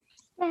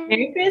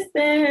Merry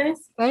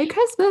Christmas. Merry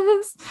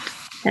Christmas.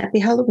 Happy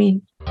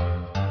Halloween.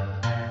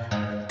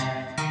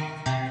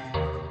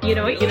 You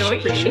know what you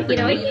should read? You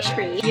know what you should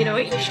read? You know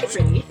what you should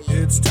read?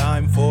 It's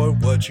time for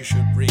What You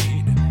Should Read,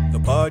 the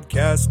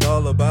podcast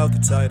all about the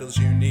titles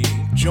you need.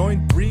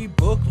 Join 3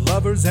 book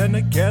lovers and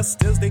a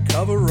guest as they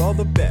cover all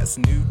the best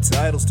new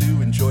titles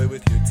to enjoy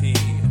with your tea.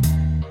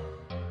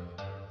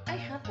 I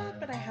have that,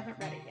 but I haven't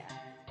read it yet.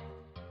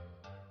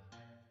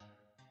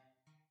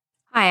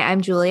 Hi,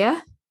 I'm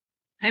Julia.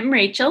 I'm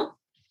Rachel,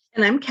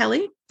 And I'm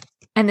Kelly.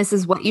 And this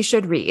is What You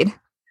Should Read.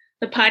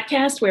 the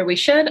podcast where we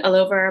should all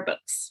over our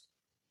books.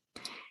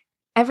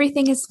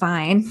 Everything is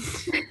fine.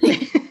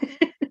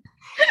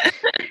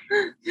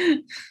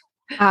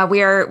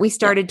 We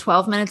started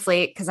 12 minutes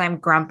late because I'm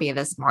grumpy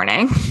this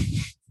morning.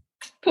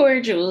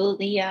 Poor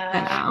Julia.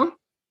 I know.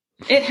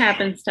 It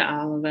happens to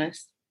all of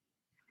us.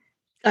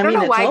 I don't mean,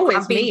 know it's why always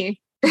grumpy-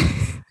 me.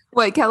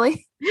 What,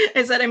 Kelly?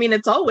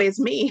 It's always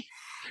me.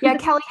 Yeah,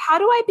 Kelly, how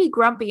do I be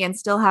grumpy and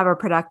still have a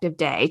productive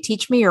day?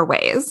 Teach me your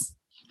ways.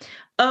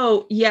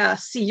 Oh, yeah.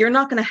 See, you're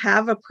not going to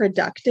have a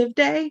productive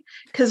day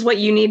because what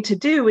you need to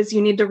do is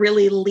you need to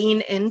really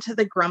lean into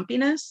the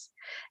grumpiness.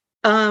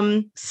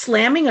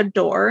 Slamming a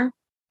door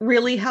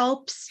really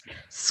helps.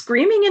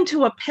 Screaming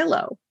into a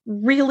pillow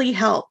really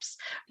helps.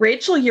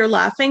 Rachel, you're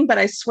laughing, but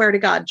I swear to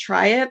God,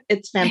 try it.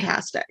 It's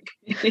fantastic.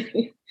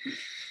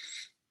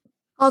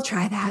 I'll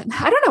try that.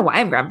 I don't know why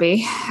I'm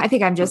grumpy. I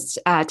think I'm just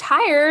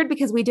tired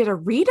because we did a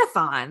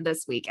readathon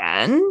this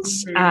weekend,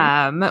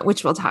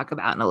 which we'll talk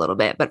about in a little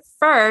bit. But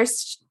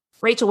first,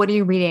 Rachel, what are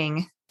you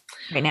reading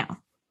right now?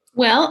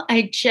 Well,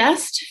 I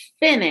just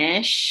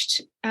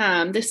finished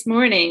this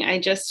morning. I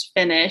just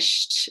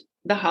finished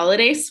The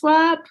Holiday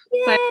Swap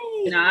by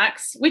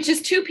Knox, which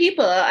is 2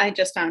 people, I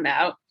just found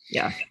out.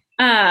 Yeah.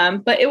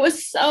 But it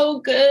was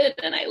so good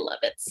and I love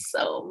it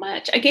so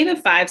much. I gave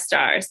it 5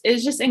 stars. It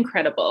was just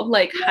incredible.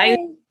 Like,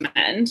 highly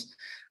recommend.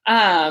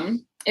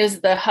 It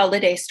was the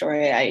holiday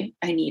story I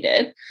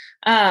needed.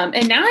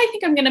 And now I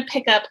think I'm going to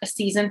pick up A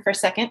Season for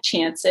Second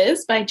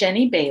Chances by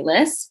Jenny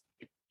Bayliss.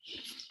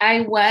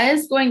 I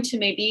was going to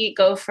maybe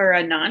go for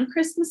a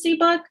non-Christmassy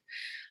book,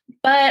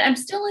 but I'm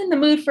still in the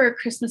mood for a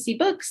Christmassy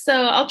book. So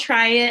I'll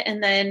try it.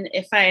 And then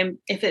if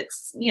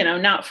it's,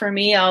 not for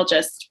me, I'll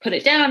just put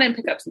it down and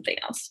pick up something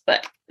else.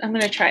 But I'm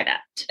going to try that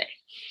today.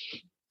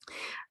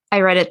 I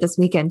read it this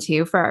weekend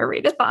too for our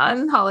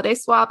readathon holiday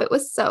swap. It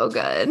was so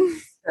good.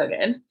 So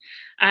good.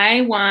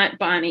 I want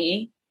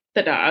Bonnie,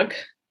 the dog.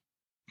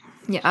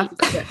 Yeah.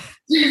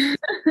 Yeah.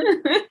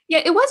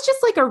 It was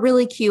just like a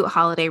really cute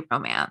holiday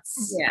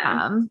romance.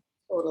 Yeah.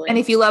 Totally. And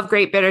if you love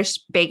Great British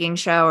Baking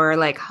Show or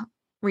like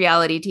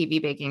reality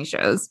TV baking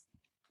shows,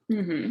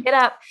 get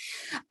up.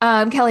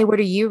 Kelly, what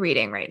are you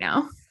reading right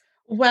now?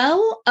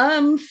 Well,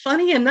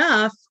 funny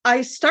enough,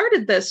 I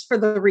started this for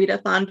the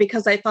readathon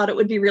because I thought it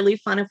would be really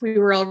fun if we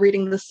were all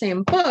reading the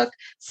same book.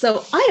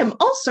 So I am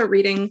also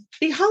reading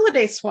The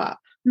Holiday Swap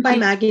by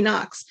Maggie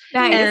Knox.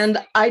 Nice. And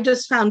I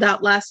just found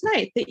out last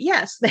night that,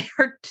 yes, they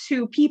are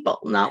 2 people,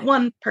 not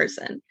 1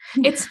 person.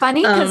 It's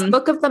funny because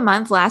Book of the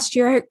Month last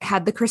year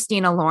had the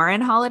Christina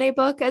Lauren holiday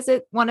book as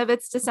one of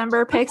its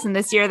December picks. And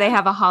this year they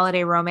have a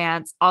holiday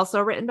romance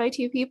also written by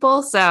 2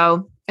 people.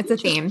 So it's a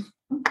theme.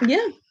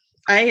 Yeah,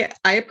 I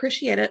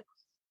appreciate it.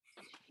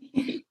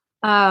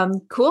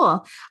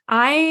 Cool.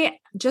 I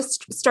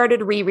just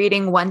started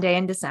rereading One Day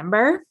in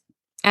December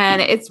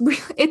and it's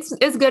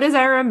as good as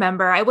I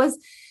remember.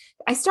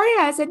 I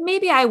said,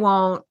 maybe I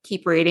won't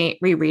keep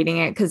rereading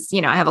it because,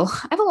 I have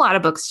a lot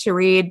of books to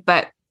read,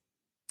 but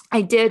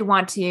I did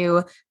want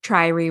to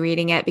try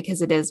rereading it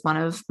because it is one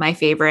of my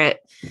favorite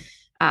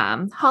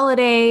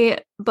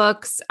holiday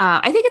books.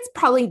 I think it's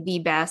probably the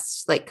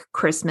best like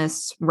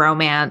Christmas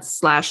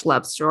romance /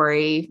 love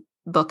story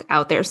book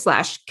out there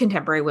 /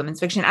 contemporary women's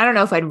fiction. I don't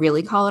know if I'd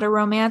really call it a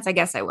romance. I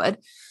guess I would.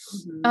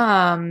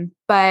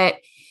 But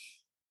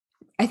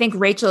I think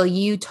Rachel,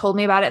 you told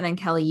me about it, and then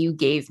Kelly, you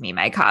gave me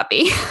my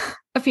copy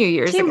a few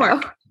years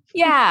ago.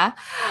 Yeah.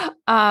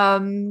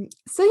 So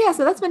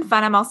that's been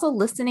fun. I'm also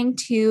listening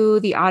to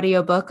the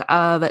audiobook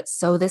of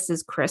So This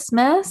Is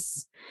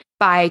Christmas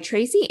by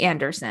Tracy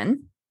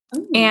Anderson.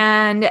 Ooh.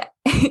 And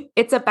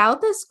it's about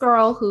this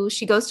girl who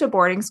she goes to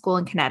boarding school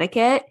in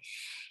Connecticut,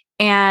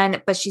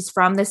 but she's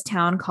from this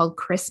town called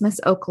Christmas,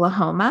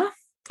 Oklahoma.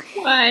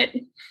 What?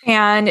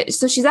 And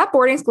so she's at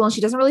boarding school and she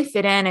doesn't really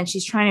fit in, and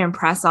she's trying to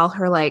impress all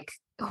her like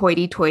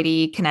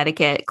hoity-toity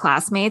Connecticut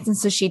classmates. And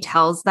so she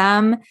tells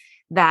them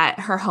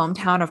that her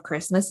hometown of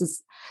Christmas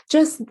is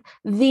just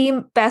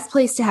the best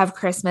place to have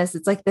Christmas.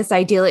 It's like this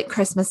idyllic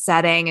Christmas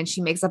setting. And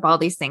she makes up all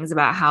these things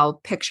about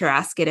how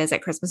picturesque it is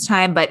at Christmas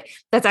time, but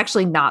that's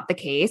actually not the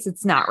case.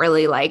 It's not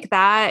really like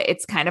that.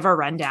 It's kind of a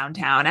rundown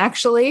town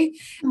actually.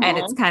 Aww. And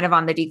it's kind of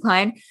on the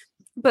decline.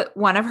 But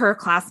one of her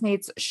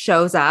classmates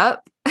shows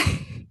up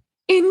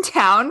in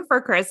town for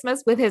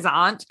Christmas with his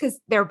aunt because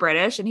they're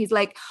British. And he's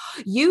like,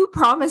 you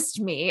promised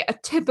me a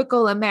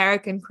typical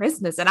American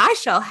Christmas and I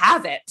shall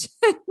have it.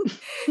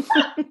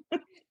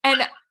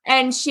 And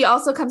And she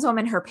also comes home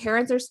and her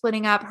parents are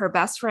splitting up. Her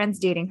best friend's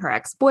dating her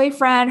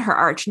ex-boyfriend. Her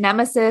arch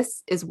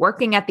nemesis is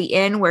working at the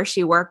inn where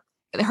she worked,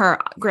 her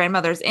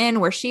grandmother's inn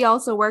where she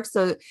also works.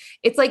 So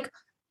it's like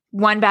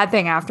one bad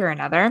thing after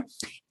another.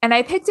 And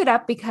I picked it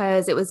up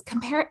because it was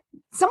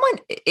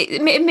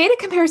it made a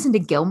comparison to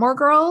Gilmore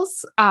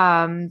Girls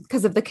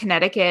because of the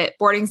Connecticut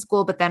boarding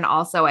school, but then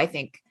also I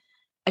think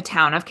a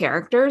town of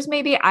characters,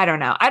 maybe. I don't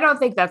know. I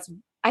think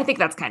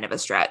that's kind of a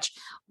stretch,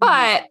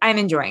 but I'm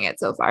enjoying it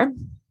so far.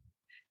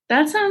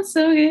 That sounds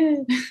so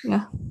good.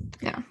 Yeah.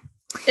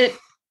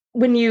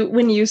 When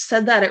you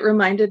said that, it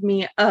reminded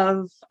me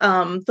of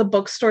the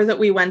bookstore that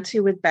we went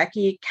to with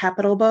Becky,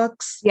 Capital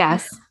Books.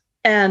 Yes.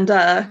 And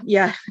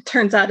it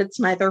turns out it's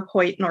neither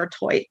Hoyt nor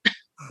Toit.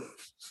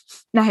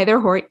 Neither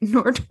Hoyt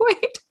nor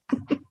Toit.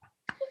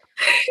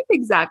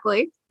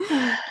 Exactly.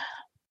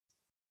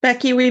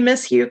 Becky, we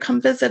miss you.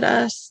 Come visit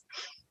us.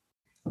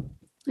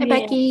 Hi,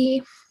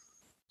 Becky.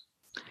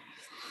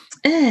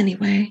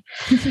 Anyway,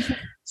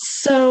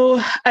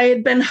 so I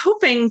had been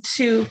hoping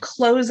to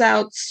close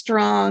out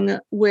strong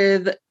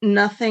with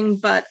nothing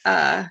but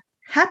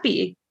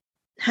happy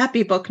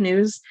book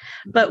news,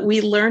 but we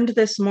learned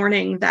this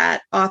morning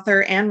that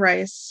author Anne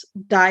Rice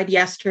died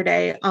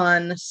yesterday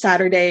on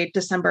Saturday,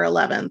 December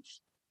 11th.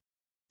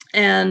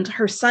 And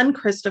her son,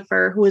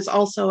 Christopher, who is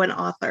also an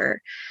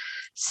author,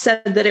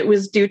 said that it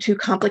was due to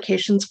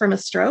complications from a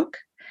stroke.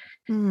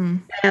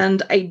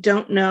 And I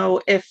don't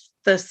know if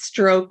the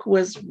stroke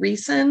was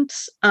recent.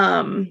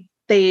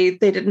 They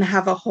didn't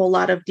have a whole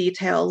lot of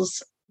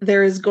details.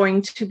 There is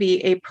going to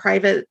be a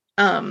private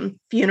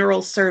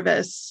funeral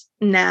service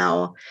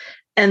now.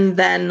 And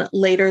then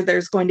later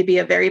there's going to be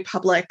a very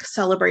public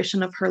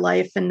celebration of her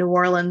life in New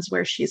Orleans,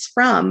 where she's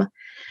from.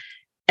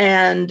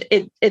 And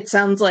it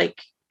sounds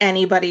like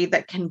anybody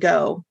that can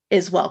go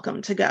is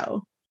welcome to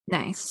go.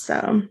 Nice.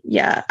 So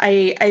yeah,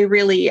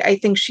 I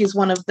think she's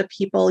one of the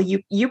people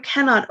you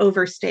cannot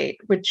overstate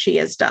what she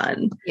has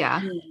done.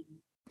 Yeah.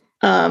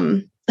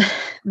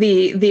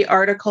 The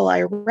article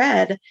I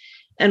read,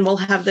 and we'll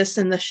have this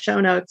in the show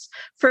notes,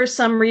 for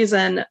some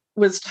reason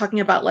was talking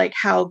about like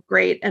how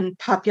great and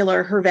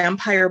popular her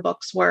vampire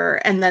books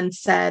were, and then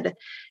said,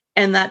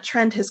 and that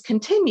trend has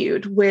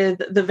continued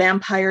with the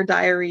Vampire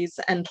Diaries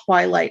and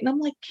Twilight. And I'm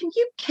like,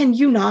 can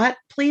you not,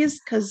 please?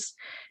 Because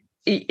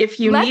if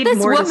you let need this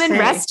more woman to say,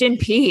 rest in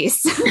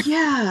peace.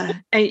 yeah,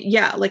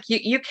 like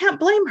you can't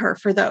blame her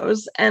for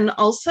those. And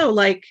also,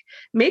 like,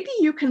 maybe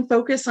you can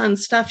focus on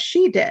stuff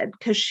she did,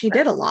 because she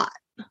did a lot.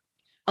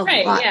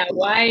 Yeah.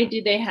 Why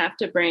do they have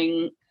to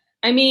bring?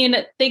 I mean,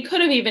 they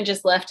could have even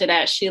just left it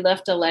at she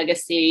left a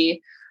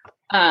legacy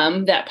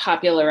that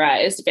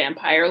popularized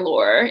vampire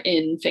lore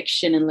in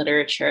fiction and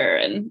literature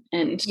and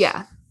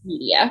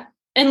media,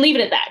 and leave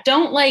it at that.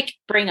 Don't like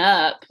bring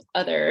up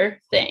other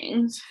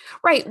things.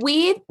 Right.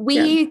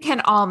 We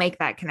can all make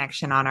that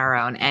connection on our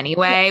own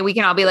anyway. We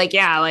can all be like,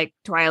 yeah, like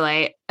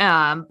Twilight.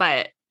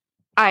 But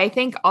I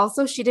think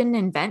also she didn't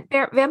invent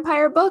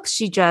vampire books.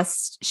 She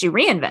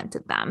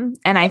reinvented them.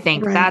 And I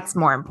think that's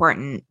more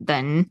important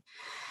than,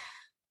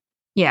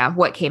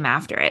 what came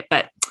after it.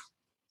 But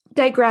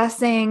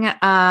digressing,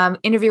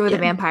 Interview with a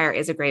Vampire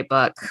is a great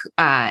book.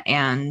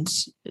 And,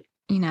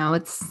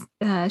 it's,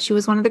 she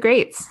was one of the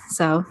greats.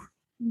 So,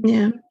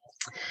 yeah.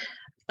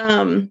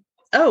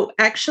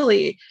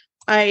 Actually,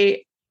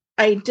 I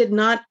did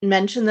not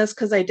mention this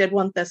because I did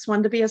want this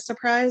one to be a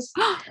surprise.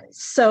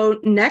 So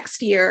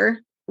next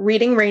year,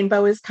 Reading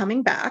Rainbow is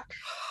coming back.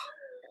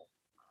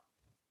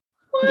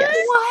 What? Yes.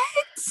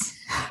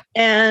 What?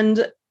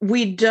 And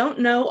we don't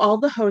know all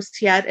the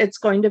hosts yet. It's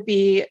going to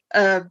be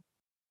a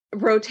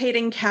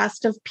rotating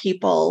cast of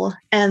people,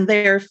 and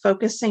they're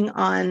focusing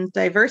on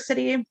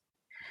diversity.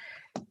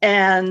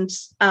 And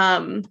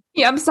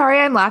I'm sorry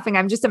I'm laughing.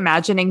 I'm just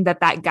imagining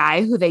that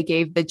guy who they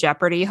gave the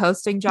Jeopardy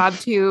hosting job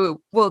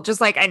to will just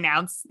like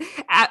announce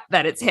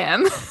that it's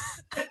him.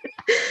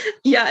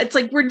 Yeah, it's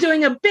like, we're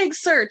doing a big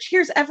search.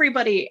 Here's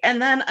everybody.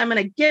 And then I'm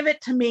going to give it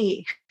to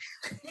me.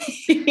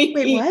 Wait,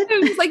 what?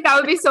 It's like, that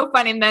would be so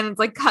funny. And then it's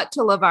like cut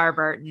to LeVar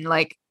Burton.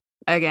 Like,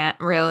 again,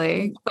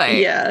 really? Like,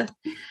 yeah.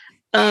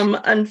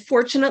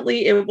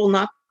 Unfortunately, it will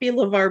not be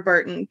LeVar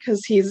Burton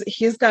because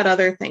he's got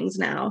other things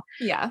now.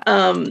 Yeah.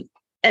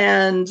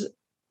 And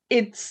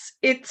it's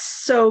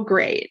so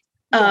great.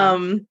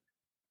 Yeah.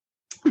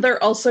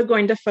 They're also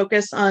going to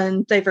focus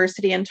on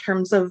diversity in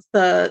terms of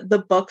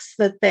the books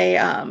that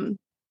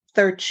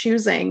they're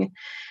choosing.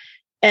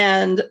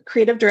 And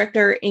creative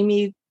director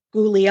Amy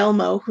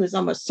Guglielmo, who is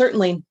almost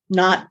certainly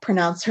not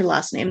pronounced her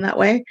last name that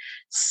way,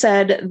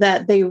 said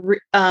that they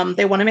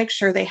want to make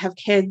sure they have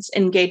kids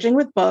engaging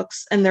with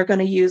books, and they're going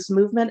to use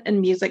movement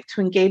and music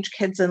to engage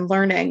kids in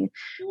learning.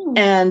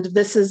 And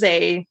this is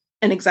an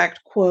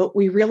exact quote: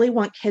 "We really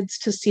want kids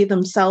to see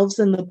themselves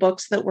in the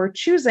books that we're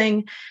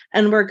choosing,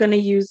 and we're going to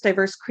use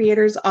diverse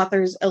creators,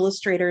 authors,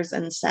 illustrators,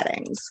 and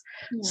settings."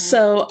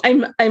 So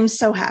I'm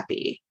so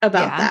happy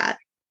about that.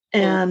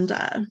 And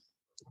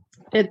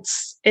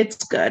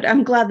it's good.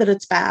 I'm glad that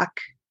it's back.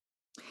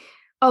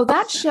 Oh,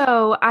 that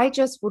show, I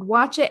just would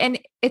watch it. And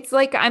it's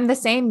like I'm the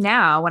same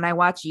now when I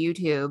watch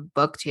YouTube,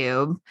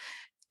 BookTube.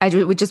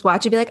 Would just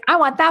watch it, be like, I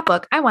want that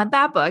book. I want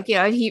that book.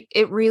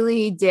 It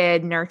really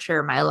did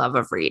nurture my love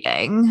of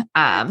reading.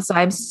 So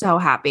I'm so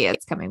happy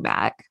it's coming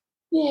back.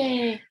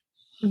 Yay.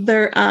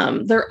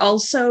 They're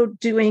also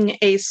doing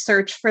a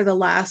search for the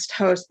last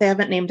host. They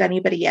haven't named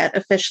anybody yet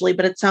officially,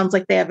 but it sounds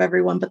like they have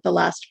everyone but the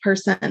last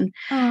person.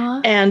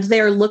 Aww. And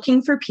they're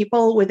looking for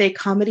people with a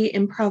comedy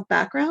improv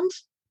background.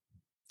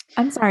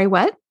 I'm sorry,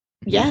 what?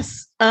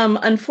 Yes.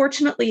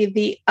 Unfortunately,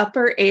 the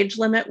upper age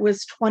limit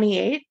was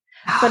 28,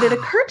 but it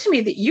occurred to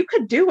me that you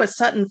could do a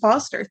Sutton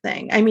Foster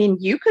thing. I mean,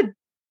 you could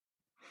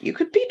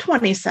be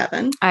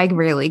 27. I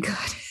really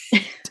could.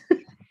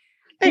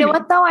 You know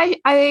what though?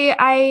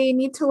 I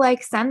need to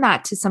like send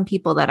that to some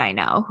people that I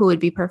know who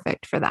would be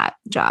perfect for that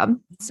job.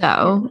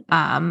 So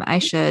I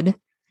should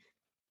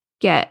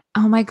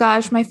oh my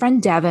gosh, my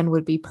friend Devin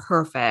would be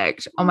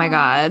perfect. Oh my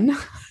God.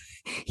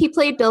 He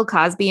played Bill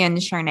Cosby in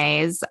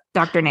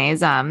Dr.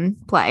 Nay's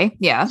play.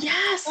 Yeah.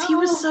 Yes, he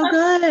was so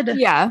good.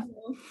 Yeah.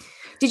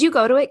 Did you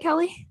go to it,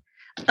 Kelly?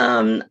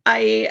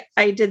 I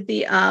did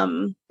the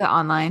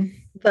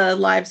online, the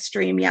live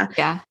stream. Yeah.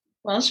 Yeah.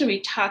 Well, should we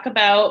talk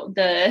about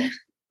the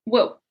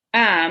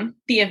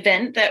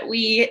event that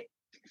we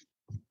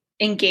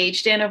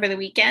engaged in over the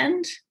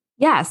weekend?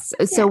 Yes.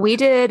 So we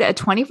did a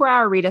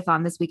 24-hour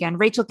readathon this weekend.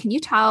 Rachel, can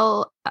you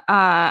tell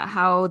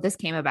how this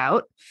came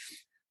about?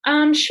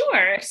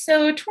 Sure.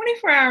 So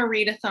 24-hour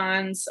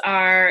readathons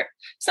are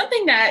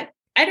something that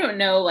I don't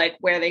know like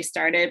where they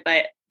started,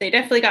 but they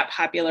definitely got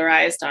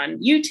popularized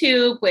on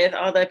YouTube with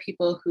all the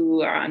people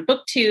who are on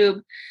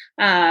BookTube.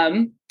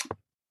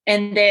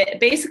 And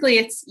basically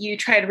it's you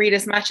try to read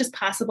as much as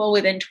possible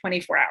within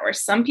 24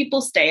 hours. Some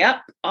people stay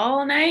up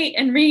all night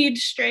and read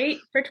straight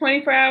for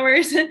 24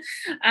 hours.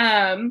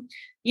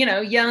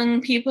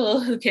 Young people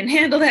who can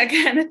handle that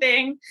kind of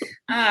thing.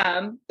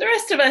 The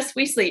rest of us,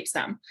 we sleep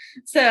some.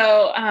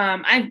 So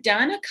I've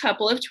done a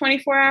couple of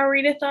 24-hour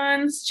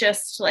readathons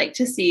just like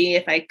to see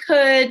if I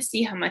could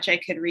see how much I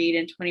could read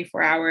in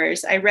 24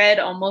 hours. I read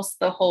almost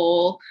the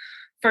whole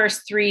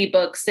first 3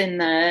 books in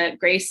the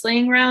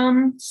Graceling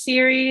Realm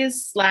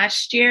series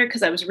last year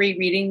because I was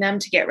rereading them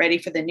to get ready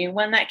for the new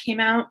one that came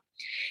out.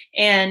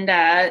 And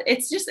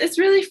it's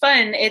really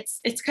fun.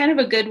 It's kind of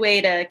a good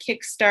way to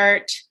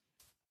kickstart,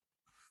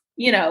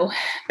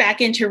 back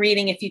into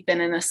reading if you've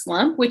been in a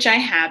slump, which I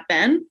have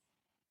been.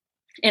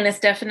 And it's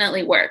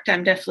definitely worked.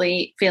 I'm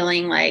definitely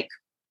feeling like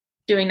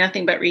doing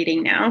nothing but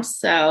reading now.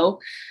 So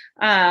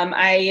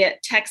I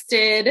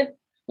texted,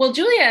 well,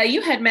 Julia,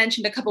 you had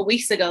mentioned a couple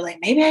weeks ago, like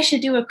maybe I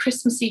should do a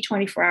Christmassy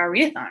 24-hour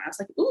readathon. I was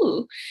like,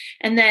 ooh.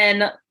 And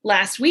then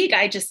last week,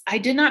 I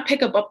did not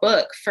pick up a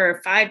book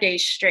for 5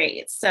 days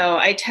straight. So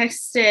I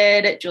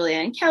texted Julia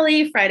and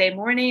Kelly Friday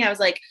morning. I was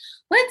like,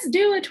 let's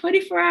do a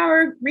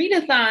 24-hour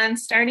readathon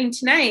starting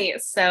tonight.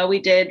 So we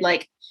did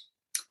like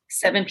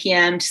 7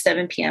 p.m. to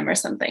 7 p.m. or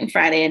something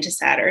Friday into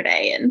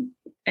Saturday.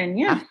 And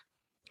yeah.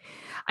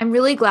 I'm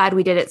really glad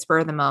we did it spur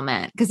of the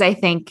moment because I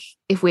think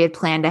if we had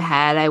planned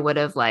ahead, I would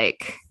have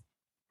like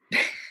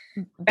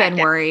been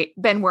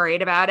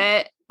worried about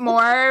it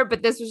more.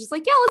 But this was just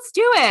like, yeah, let's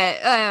do it.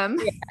 Yeah.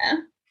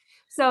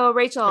 So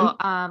Rachel,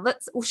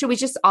 should we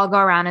just all go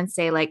around and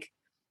say like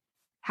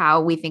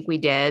how we think we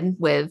did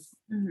with,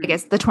 I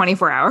guess, the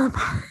 24-hour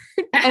part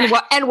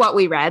and what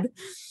we read?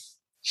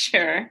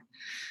 Sure.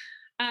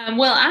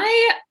 Well,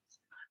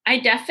 I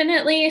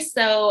definitely,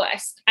 so I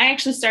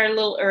actually started a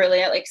little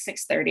early at like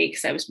 6:30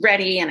 because I was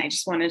ready and I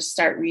just wanted to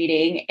start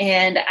reading.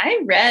 And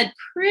I read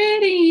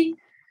pretty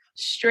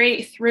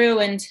straight through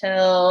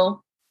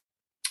until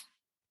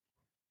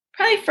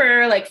probably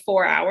for like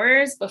 4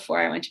 hours before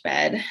I went to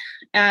bed.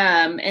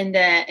 And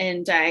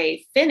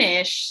I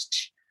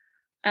finished,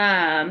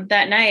 that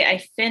night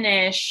I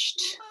finished,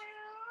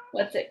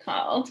 what's it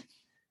called?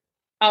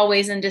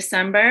 Always in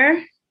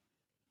December.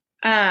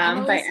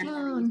 By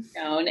Emily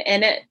Stone.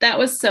 And that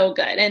was so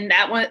good. And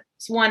that was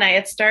one I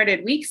had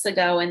started weeks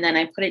ago, and then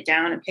I put it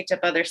down and picked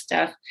up other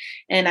stuff.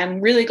 And I'm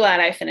really glad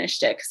I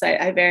finished it because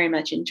I very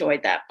much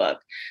enjoyed that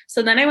book.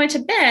 So then I went to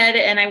bed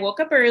and I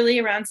woke up early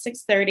around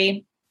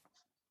 6:30,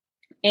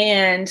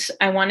 and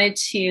I wanted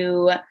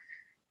to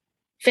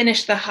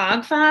finish The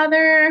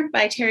Hogfather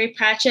by Terry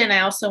Pratchett. And I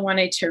also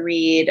wanted to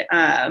read,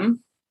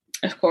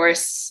 of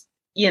course,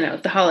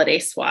 The Holiday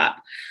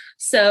Swap.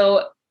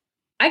 So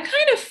I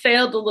kind of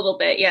failed a little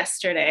bit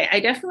yesterday.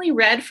 I definitely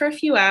read for a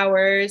few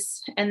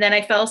hours, and then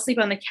I fell asleep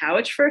on the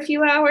couch for a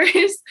few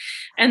hours,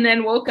 and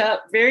then woke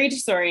up very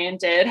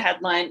disoriented, had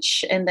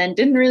lunch, and then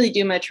didn't really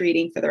do much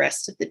reading for the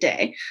rest of the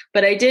day.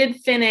 But I did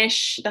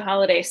finish The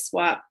Holiday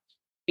Swap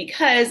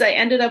because I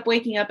ended up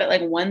waking up at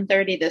like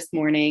 1:30 this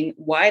morning,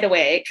 wide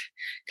awake,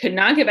 could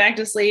not get back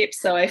to sleep.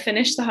 So I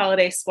finished The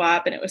Holiday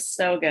Swap, and it was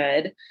so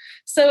good.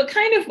 So it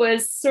kind of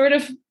was sort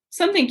of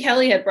something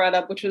Kelly had brought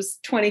up, which was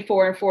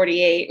 24 and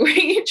 48, where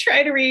you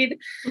try to read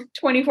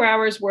 24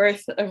 hours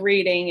worth of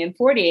reading in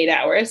 48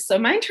 hours. So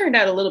mine turned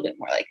out a little bit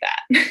more like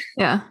that.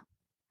 Yeah.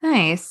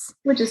 Nice.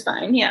 Which is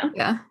fine. Yeah.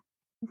 Yeah.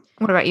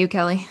 What about you,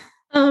 Kelly?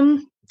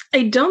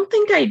 I don't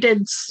think I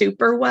did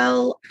super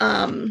well.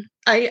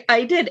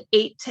 I did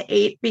 8 to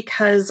 8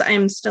 because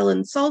I'm still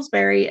in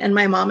Salisbury and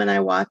my mom and I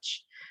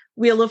watch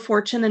Wheel of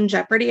Fortune and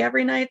Jeopardy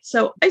every night.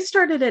 So I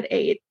started at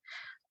 8.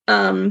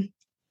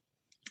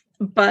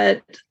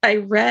 But I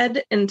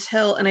read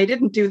until, and I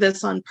didn't do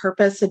this on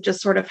purpose, it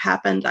just sort of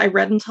happened. I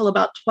read until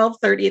about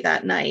 12:30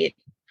 that night,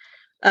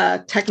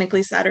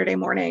 technically Saturday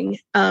morning.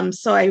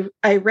 So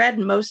I read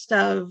most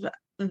of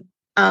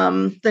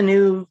the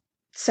new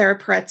Sarah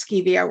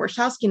Paretsky, V.R.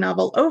 Warshawski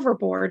novel,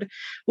 Overboard,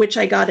 which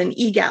I got an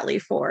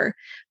eGalley for.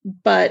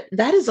 But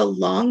that is a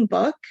long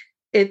book.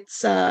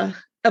 It's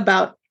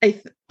about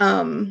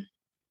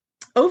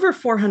over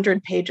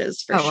 400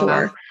 pages for sure.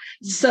 Wow.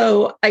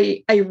 So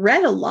I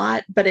read a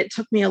lot, but it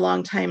took me a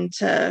long time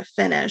to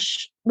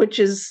finish, which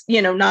is,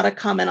 not a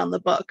comment on the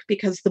book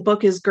because the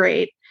book is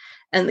great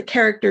and the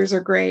characters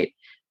are great,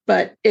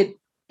 but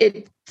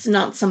it's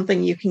not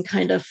something you can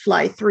kind of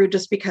fly through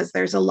just because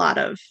there's a lot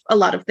of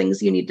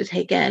things you need to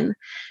take in.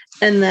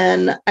 And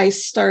then I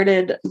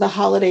started the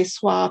Holiday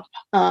Swap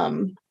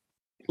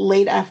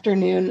late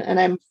afternoon and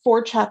I'm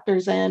 4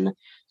 chapters in.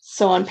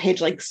 So on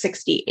page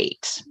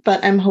 68,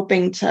 but I'm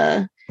hoping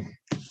to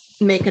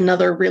make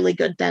another really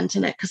good dent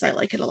in it because I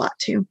like it a lot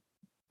too.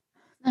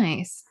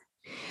 Nice.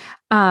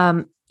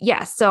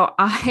 Yeah. So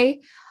I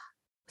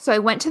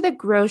went to the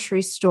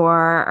grocery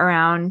store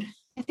around,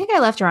 I think I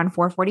left around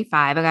 4:45.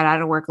 I got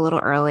out of work a little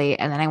early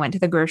and then I went to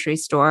the grocery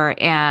store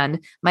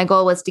and my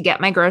goal was to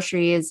get my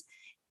groceries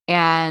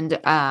and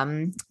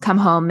come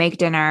home, make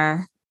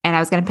dinner. And I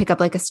was going to pick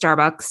up a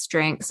Starbucks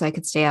drink so I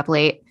could stay up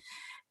late.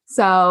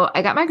 So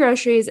I got my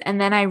groceries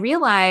and then I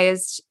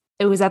realized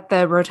it was at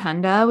the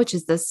Rotunda, which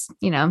is this,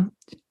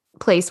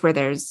 place where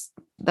there's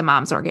the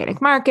Mom's Organic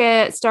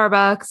Market,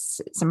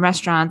 Starbucks, some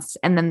restaurants,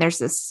 and then there's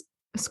this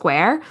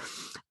square. And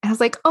I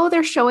was like, oh,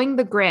 they're showing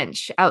The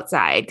Grinch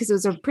outside because it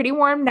was a pretty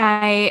warm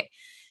night.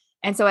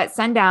 And so at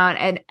sundown,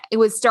 and it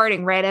was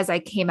starting right as I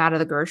came out of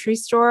the grocery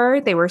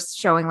store, they were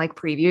showing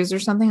previews or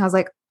something. I was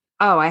like,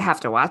 oh, I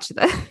have to watch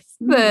this.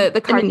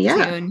 The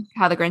cartoon,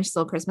 How the Grinch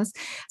Stole Christmas.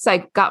 So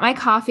I got my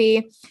coffee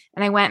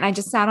and I went and I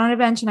just sat on a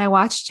bench and I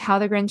watched How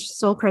the Grinch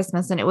Stole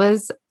Christmas. And it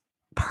was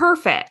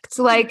perfect.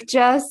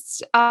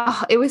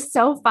 It was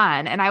so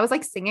fun. And I was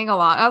singing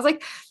along. I was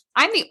like,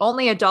 I'm the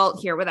only adult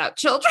here without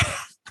children.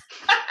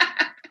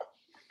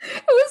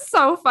 It was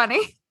so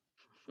funny.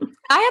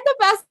 I had the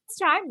best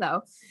time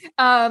though.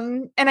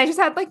 And I just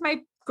had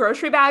my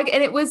grocery bag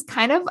and it was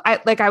kind of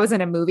I was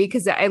in a movie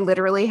because I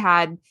literally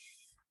had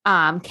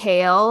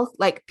kale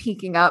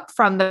peeking up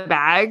from the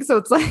bag. So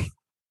it's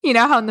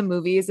how in the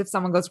movies, if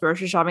someone goes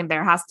grocery shopping,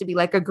 there has to be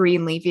a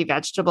green leafy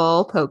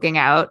vegetable poking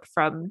out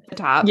from the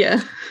top.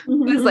 Yeah.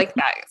 It was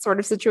that sort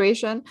of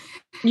situation.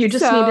 You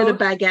just needed a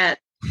baguette.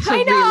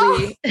 I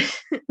know.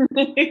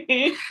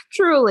 Really...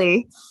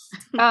 Truly.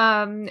 So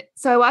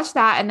I watched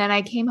that and then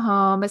I came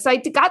home. So I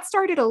got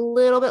started a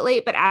little bit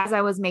late, but as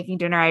I was making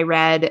dinner, I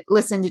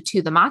listened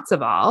to The Matzo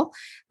Ball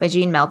by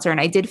Jean Meltzer.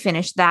 And I did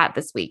finish that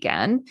this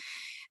weekend.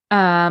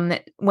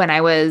 When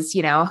I was,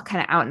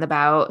 kind of out and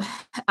about.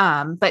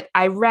 But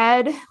I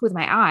read with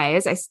my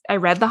eyes. I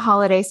read The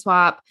Holiday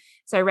Swap.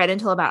 So I read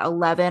until about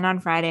 11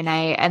 on Friday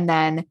night. And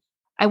then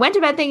I went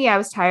to bed thinking I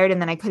was tired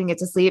and then I couldn't get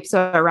to sleep.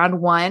 So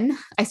around 1,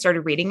 I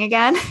started reading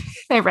again.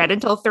 I read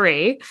until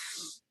 3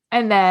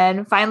 and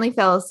then finally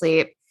fell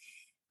asleep.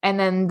 And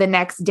then the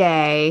next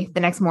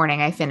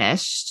morning, I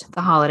finished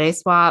The Holiday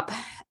Swap.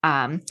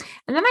 And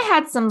then I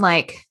had some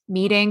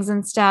meetings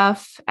and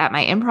stuff at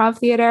my improv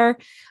theater.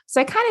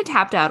 So I kind of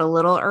tapped out a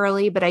little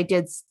early, but I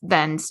did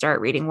then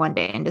start reading One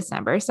Day in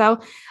December. So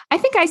I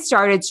think I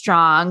started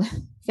strong,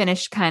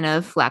 finished kind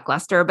of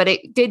lackluster, but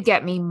it did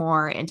get me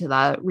more into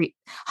the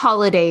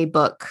holiday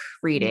book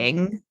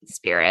reading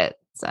spirit.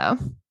 So.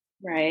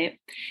 Right.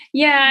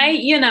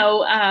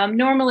 Yeah.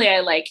 Normally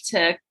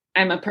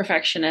I'm a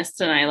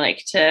perfectionist and I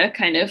like to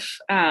kind of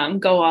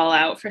go all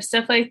out for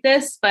stuff like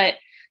this, but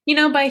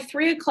by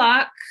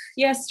 3:00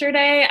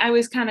 yesterday, I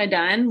was kind of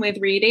done with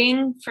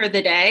reading for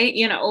the day,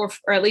 or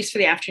at least for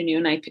the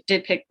afternoon. I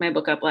did pick my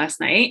book up last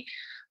night,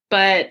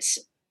 but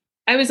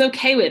I was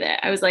okay with it.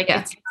 I was like,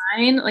 It's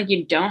fine.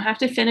 You don't have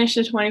to finish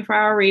the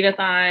 24-hour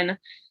readathon.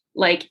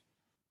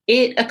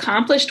 It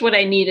accomplished what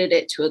I needed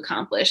it to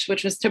accomplish,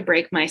 which was to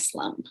break my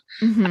slump.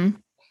 Mm-hmm.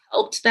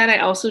 Helped that I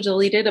also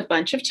deleted a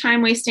bunch of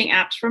time wasting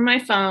apps from my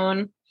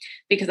phone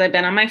because I've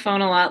been on my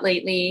phone a lot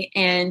lately.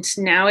 And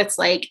now it's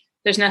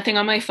there's nothing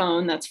on my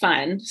phone that's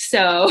fun.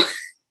 So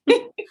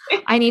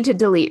I need to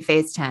delete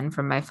Phase 10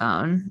 from my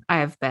phone. I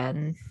have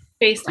been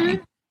Phase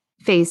 10.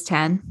 Phase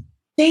 10.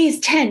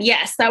 Phase 10.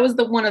 Yes, that was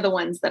one of the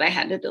ones that I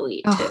had to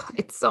delete too.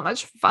 It's so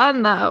much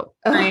fun though.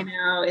 I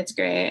know, it's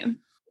great.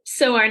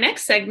 So our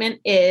next segment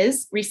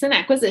is recent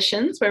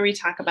acquisitions, where we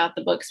talk about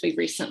the books we've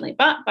recently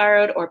bought,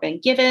 borrowed, or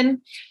been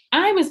given.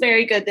 I was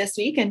very good this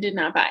week and did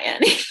not buy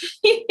any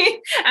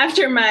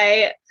after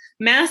my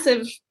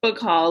massive book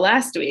haul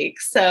last week.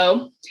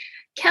 So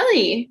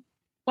Kelly,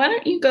 why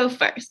don't you go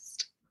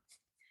first?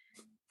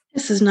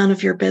 This is none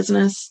of your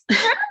business.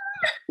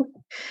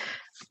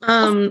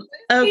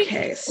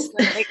 Okay.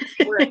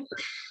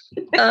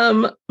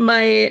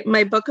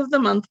 My book of the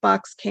month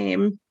box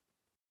came,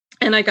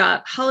 and I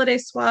got Holiday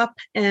Swap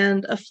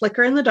and A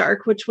Flicker in the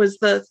Dark, which was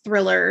the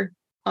thriller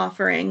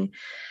offering.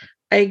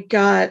 I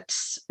got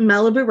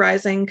Malibu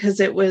Rising because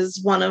it was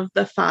one of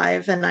the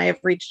 5 and I have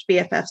reached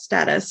BFF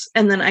status.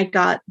 And then I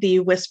got The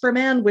Whisper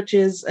Man, which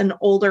is an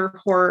older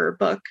horror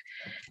book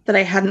that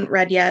I hadn't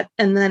read yet.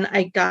 And then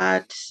I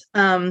got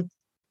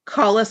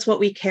Call Us What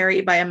We Carry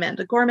by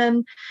Amanda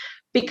Gorman,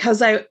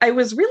 because I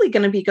was really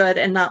going to be good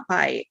and not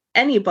buy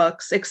any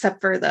books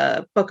except for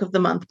the book of the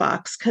month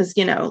box. Cause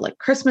like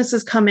Christmas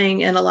is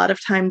coming and a lot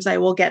of times I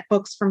will get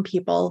books from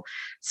people.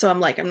 So I'm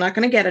like, I'm not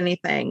going to get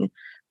anything.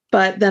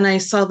 But then I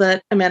saw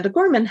that Amanda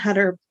Gorman had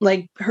her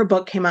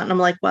book came out and I'm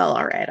like, well,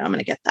 all right, I'm going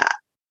to get that.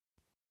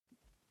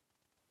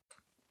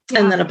 Yeah.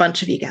 And then a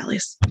bunch of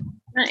e-galleys.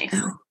 Nice.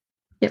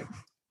 Yep.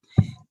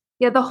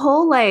 Yeah. The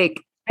whole,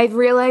 I've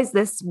realized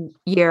this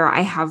year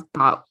I have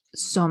bought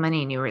so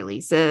many new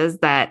releases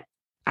that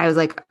I was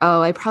like,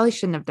 oh, I probably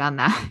shouldn't have done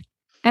that.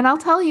 And I'll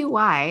tell you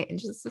why in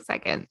just a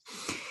second.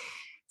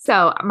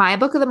 So my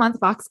book of the month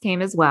box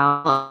came as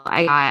well.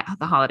 I got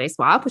The Holiday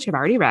Swap, which I've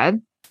already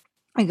read.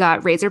 I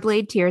got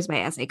Razorblade Tears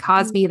by S.A.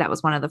 Cosby. That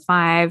was one of the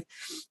 5.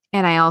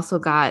 And I also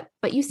got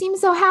But You Seem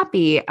So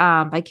Happy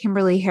by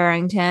Kimberly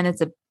Harrington.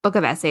 It's a book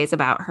of essays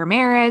about her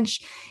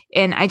marriage.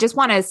 And I just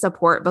want to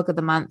support Book of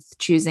the Month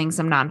choosing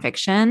some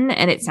nonfiction.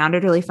 And it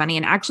sounded really funny.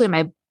 And actually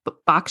my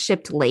box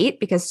shipped late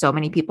because so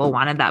many people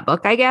wanted that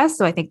book, I guess.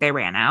 So I think they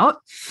ran out.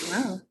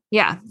 Wow.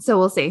 Yeah. So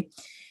we'll see.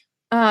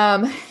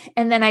 And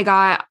then I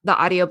got the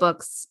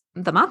audiobooks,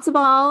 The Matzo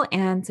Ball.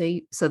 And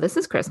so this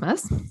is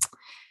Christmas.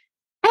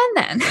 And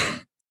then,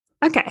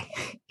 okay,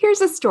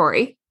 here's a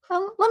story.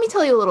 Well, let me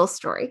tell you a little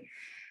story.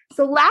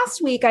 So last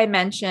week I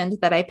mentioned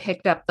that I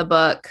picked up the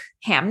book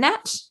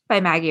Hamnet by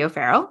Maggie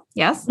O'Farrell.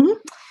 Yes. Mm-hmm.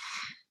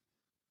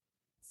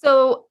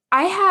 So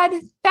I had,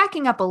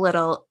 backing up a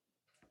little,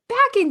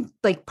 back in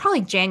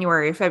probably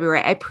January or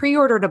February, I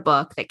pre-ordered a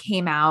book that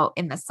came out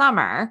in the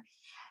summer.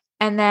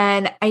 And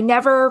then I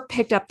never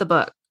picked up the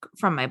book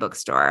from my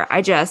bookstore.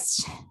 I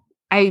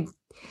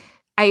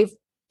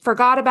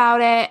forgot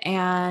about it.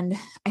 And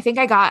I think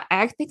I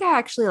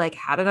actually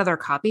had another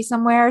copy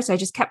somewhere. So I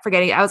just kept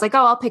forgetting. I was like,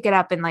 oh, I'll pick it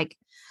up and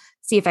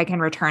see if I can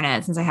return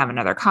it since I have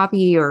another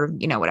copy or,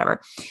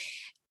 whatever.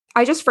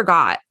 I just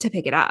forgot to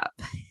pick it up.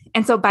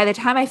 And so by the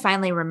time I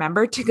finally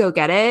remembered to go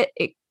get it,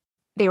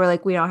 they were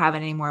like, we don't have it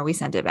anymore. We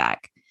sent it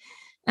back.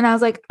 And I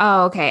was like,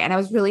 oh, okay. And I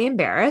was really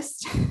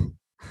embarrassed.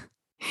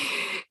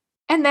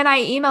 And then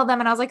I emailed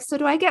them and I was like, so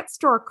do I get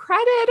store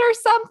credit or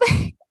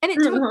something? And it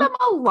took them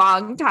a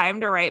long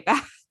time to write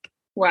back.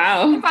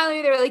 Wow. And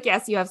finally they were like,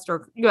 yes, you have store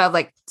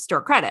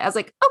credit. I was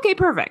like, okay,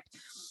 perfect.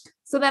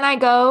 So then I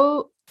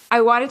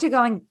wanted to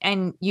go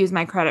and use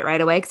my credit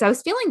right away because I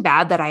was feeling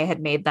bad that I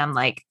had made them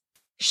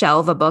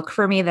shelve a book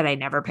for me that I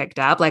never picked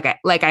up.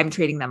 I'm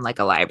treating them like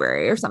a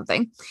library or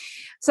something.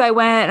 So I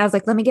went and I was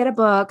like, let me get a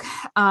book.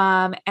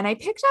 And I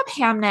picked up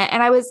Hamnet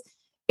and I was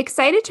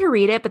excited to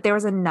read it, but there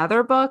was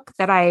another book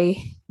that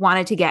I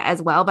wanted to get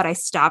as well, but I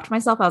stopped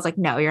myself. I was like,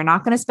 no, you're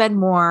not going to spend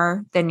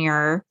more than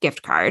your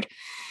gift card.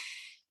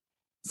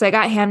 So I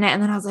got Hamnet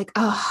and then I was like,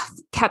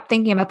 kept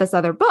thinking about this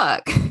other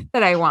book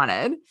that I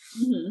wanted.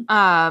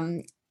 Mm-hmm.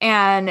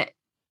 And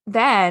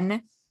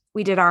then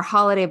we did our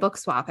holiday book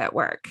swap at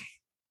work.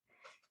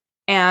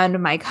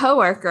 And my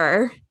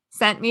coworker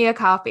sent me a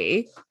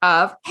copy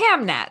of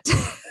Hamnet.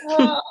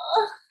 And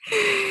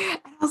I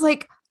was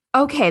like,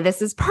 okay,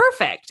 this is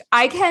perfect.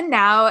 I can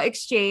now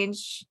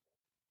exchange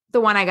the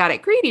one I got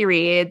at Greedy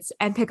Reads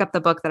and pick up the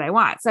book that I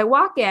want. So I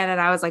walk in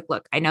and I was like,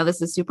 look, I know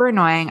this is super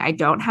annoying. I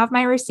don't have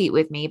my receipt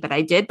with me, but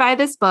I did buy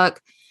this book.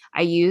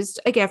 I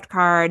used a gift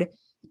card.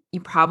 You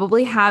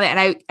probably have it.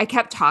 And I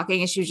kept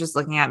talking and she was just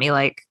looking at me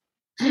like,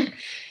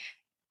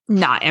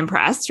 not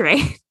impressed,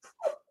 right?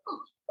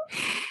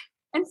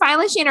 And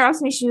finally she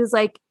interrupts me. She was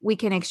like, we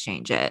can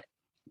exchange it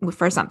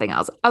for something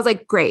else. I was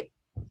like, great.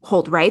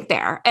 Hold right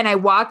there. And I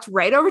walked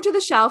right over to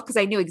the shelf because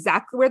I knew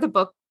exactly where the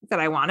book that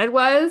I wanted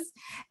was.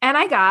 And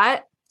I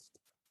got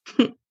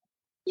Just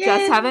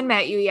Haven't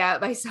Met You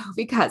Yet by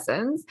Sophie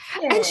Cousins.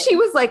 Yay. And she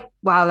was like,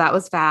 wow, that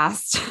was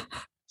fast.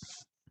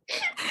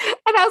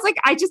 And I was like,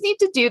 I just need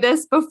to do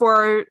this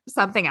before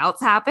something else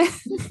happens.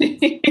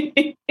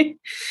 Now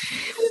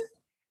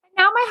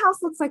my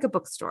house looks like a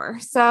bookstore.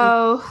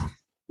 So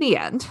the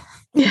end.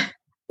 Yeah.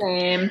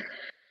 Same.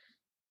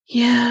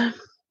 Yeah.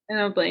 I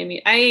don't blame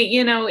you.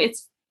 I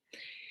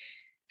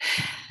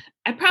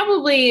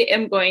probably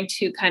am going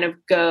to kind of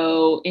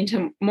go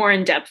into more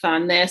in depth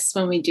on this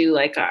when we do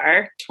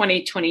our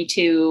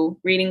 2022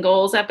 reading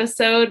goals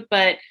episode,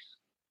 but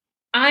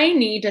I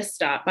need to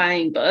stop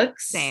buying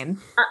books.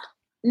 Same.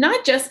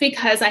 Not just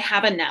because I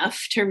have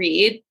enough to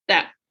read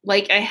that,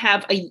 I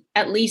have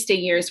at least a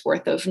year's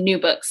worth of new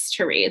books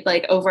to read,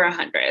 over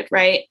 100,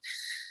 right?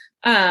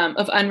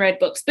 Of unread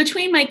books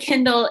between my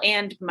Kindle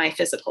and my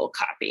physical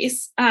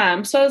copies.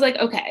 So I was like,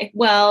 okay,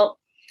 well,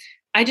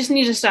 I just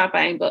need to stop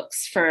buying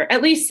books for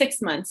at least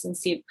 6 months and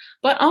see.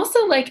 But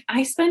also, like,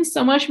 I spend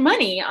so much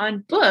money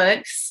on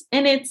books,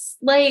 and it's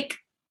like,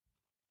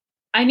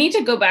 I need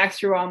to go back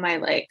through all my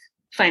like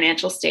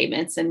financial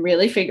statements and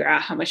really figure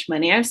out how much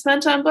money I've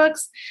spent on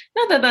books.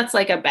 Not that that's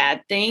like a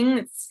bad thing.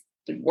 It's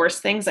the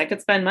worst things I could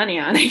spend money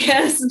on, I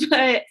guess.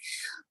 But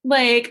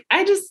like,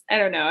 I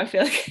don't know. I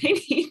feel like I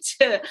need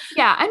to.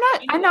 Yeah.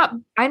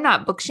 I'm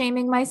not book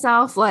shaming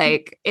myself.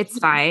 Like, it's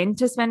fine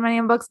to spend money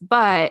on books,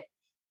 but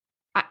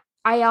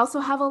I also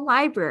have a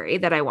library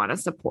that I want to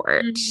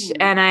support.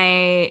 Mm-hmm. And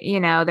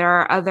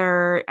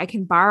I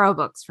can borrow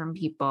books from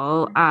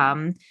people.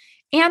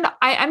 And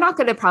I'm not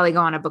going to probably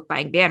go on a book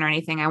buying ban or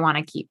anything. I want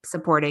to keep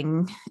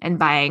supporting and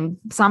buying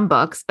some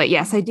books, but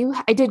yes, I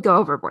did go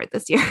overboard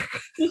this year.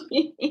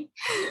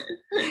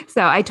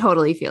 So I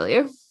totally feel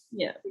you.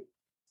 Yeah.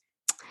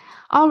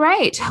 All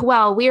right.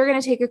 Well, we are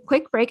going to take a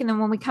quick break. And then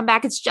when we come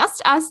back, it's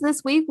just us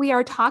this week. We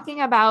are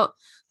talking about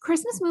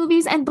Christmas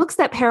movies and books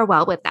that pair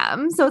well with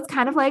them. So it's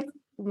kind of like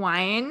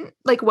wine,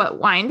 like what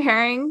wine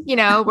pairing,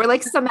 we're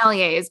like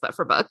sommeliers, but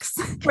for books.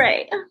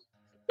 Right.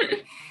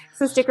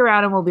 So stick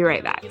around and we'll be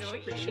right back.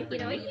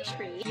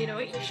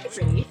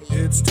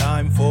 It's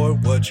time for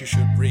What You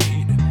Should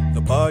Read, the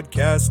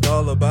podcast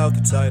all about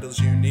the titles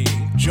you need.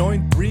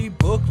 Join 3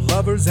 book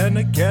lovers and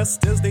a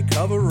guest as they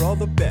cover all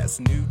the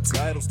best new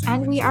titles.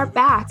 And we are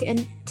back,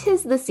 and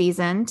 'tis the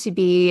season to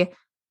be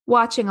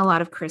watching a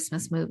lot of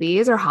Christmas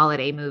movies or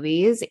holiday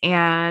movies.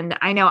 And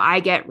I know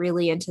I get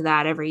really into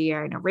that every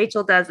year. I know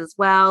Rachel does as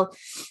well.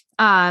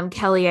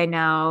 Kelly, I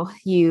know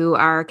you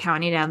are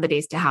counting down the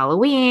days to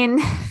Halloween.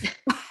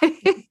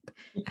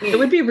 It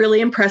would be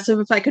really impressive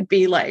if I could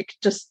be like,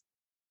 just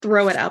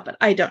throw it out, but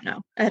I don't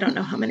know. I don't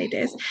know how many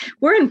days.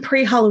 We're in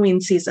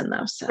pre-Halloween season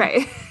though. So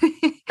right.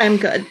 I'm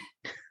good.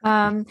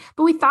 But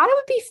we thought it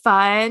would be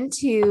fun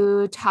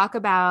to talk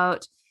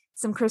about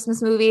some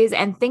Christmas movies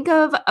and think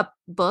of a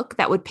book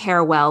that would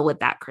pair well with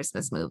that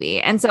Christmas movie.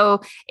 And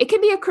so it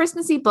can be a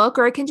Christmassy book,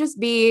 or it can just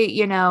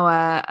be,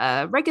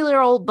 a regular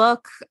old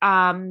book,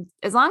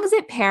 as long as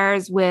it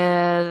pairs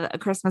with a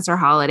Christmas or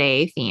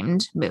holiday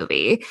themed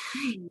movie.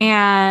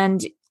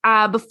 And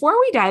before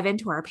we dive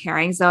into our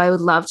pairings, though, I would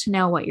love to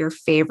know what your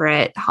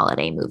favorite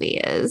holiday movie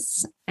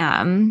is.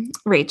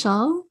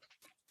 Rachel?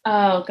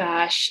 Oh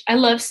gosh, I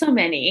love so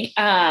many.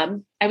 I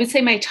would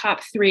say my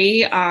top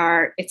 3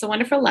 are It's a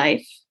Wonderful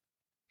Life,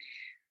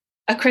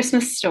 A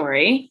Christmas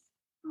Story,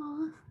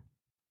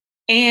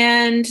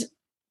 and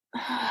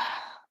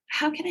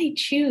how can I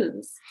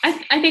choose?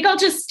 I think I'll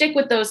just stick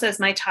with those as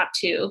my top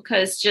 2,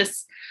 because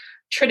just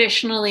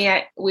traditionally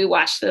we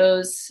watch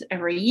those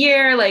every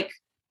year. Like,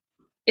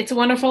 It's a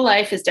Wonderful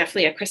Life is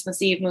definitely a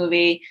Christmas Eve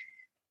movie,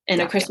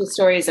 and A Christmas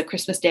Story is a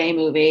Christmas Day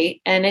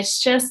movie. And it's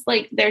just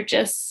like, they're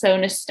just so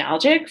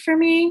nostalgic for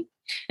me.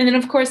 And then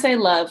of course I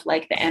love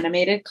like the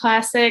animated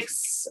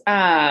classics.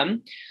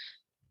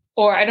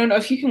 Or I don't know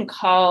if you can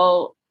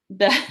call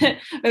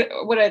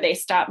what are they,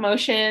 stop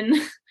motion?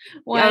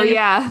 Oh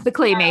yeah, the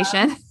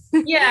claymation.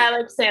 Yeah,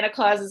 like Santa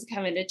Claus is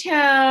coming to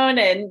town,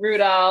 and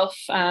Rudolph,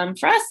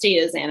 Frosty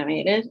is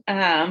animated.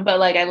 But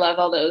like, I love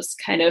all those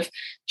kind of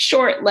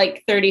short,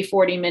 like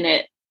 30-40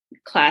 minute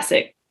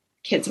classic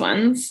kids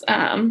ones.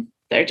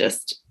 They're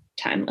just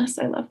timeless.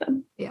 I love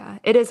them. Yeah,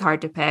 it is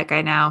hard to pick.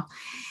 I know.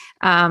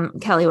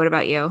 Kelly, what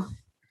about you?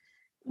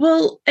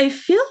 Well, I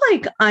feel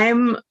like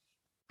I'm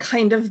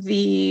kind of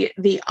the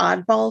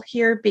oddball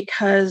here,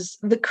 because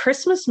the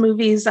Christmas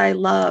movies I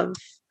love,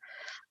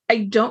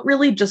 I don't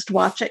really just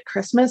watch at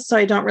Christmas, so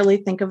I don't really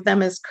think of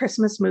them as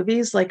Christmas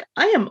movies. Like,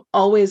 I am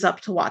always up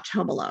to watch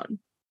Home Alone.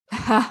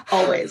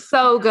 Always.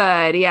 So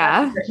good.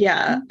 Yeah.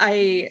 Yeah.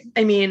 I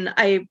mean,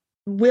 I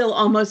will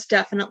almost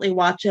definitely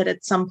watch it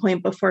at some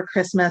point before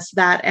Christmas,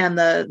 that and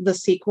the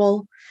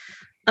sequel.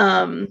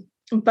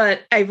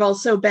 But I've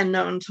also been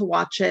known to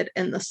watch it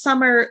in the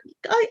summer.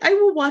 I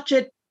will watch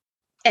it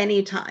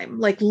anytime,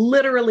 like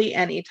literally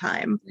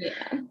anytime.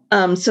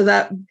 Yeah. So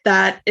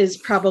that is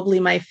probably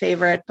my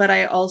favorite. But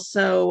I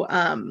also,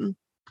 I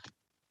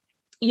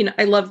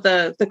love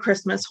the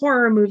Christmas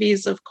horror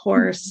movies, of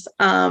course.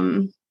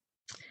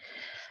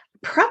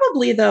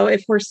 Probably though,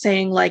 if we're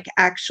saying like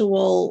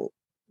actual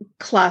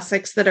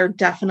classics that are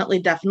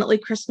definitely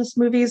Christmas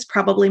movies,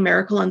 probably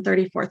Miracle on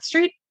 34th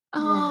Street.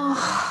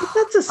 Oh,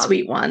 that's a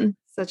sweet one.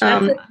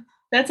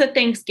 That's a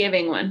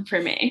Thanksgiving one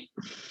for me.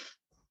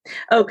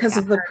 Oh, because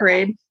of the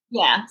parade.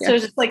 Yeah. So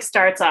it just like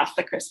starts off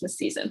the Christmas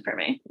season for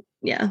me.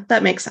 Yeah,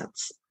 that makes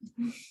sense.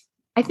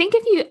 I think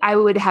I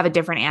would have a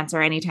different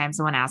answer anytime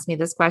someone asked me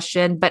this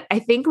question, but I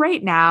think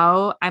right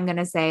now I'm going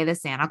to say The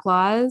Santa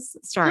Claus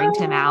starring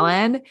Tim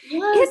Allen.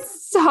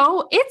 Yes.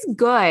 It's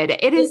good.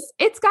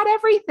 It's got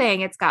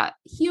everything. It's got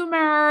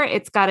humor.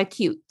 It's got a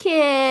cute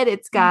kid.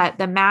 It's got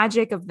the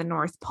magic of the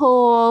North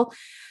Pole.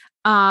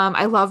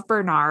 I love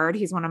Bernard.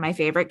 He's one of my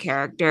favorite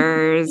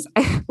characters.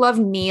 I love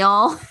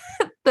Neil.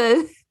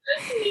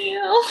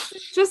 know.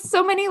 Just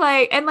so many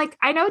and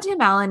I know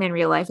Tim Allen in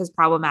real life is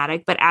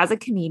problematic, but as a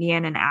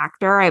comedian and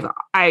actor,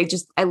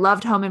 I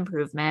loved Home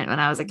Improvement when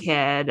I was a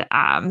kid.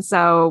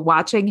 So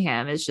watching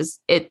him is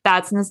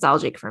that's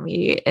nostalgic for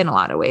me in a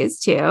lot of ways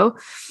too.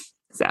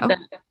 So the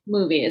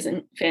movie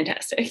isn't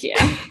fantastic. Yeah.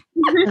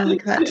 I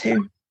like that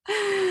too.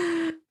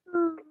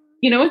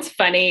 You know what's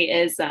funny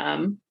is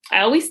I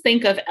always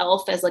think of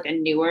Elf as like a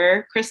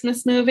newer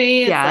Christmas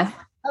movie.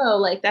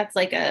 It's that's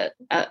like a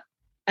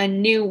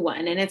new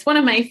one, and it's one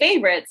of my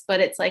favorites,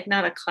 but it's like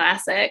not a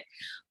classic.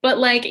 But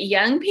like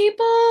young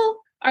people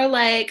are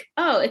like,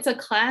 oh, it's a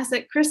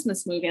classic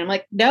Christmas movie. I'm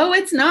like, no,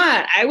 it's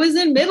not. I was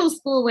in middle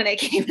school when it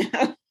came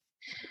out.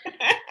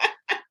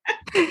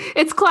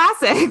 It's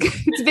classic.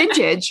 It's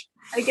vintage.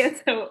 I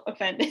get so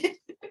offended.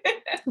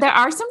 There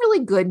are some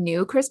really good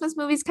new Christmas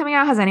movies coming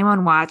out. Has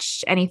anyone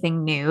watched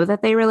anything new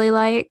that they really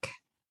like?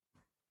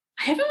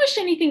 I haven't watched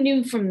anything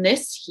new from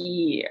this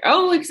year.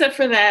 Oh, except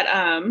for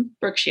that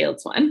Brooke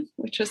Shields one,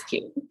 which was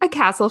cute. A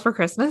Castle for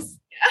Christmas.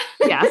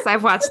 Yeah. Yes,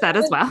 I've watched that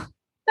as well.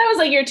 That was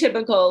like your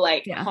typical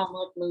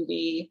Hallmark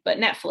movie, but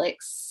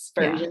Netflix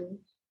version.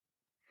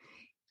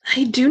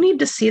 I do need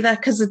to see that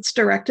because it's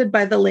directed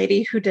by the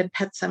lady who did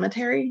Pet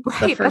Sematary.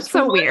 Right, that's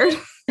so weird.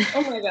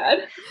 Oh my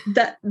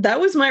God. That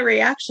was my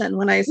reaction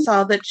when I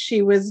saw that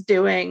she was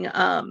doing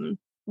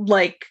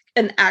like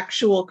an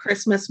actual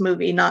Christmas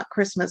movie, not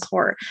Christmas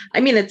horror.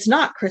 I mean, it's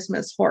not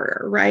Christmas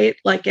horror, right?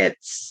 Like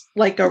it's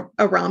like a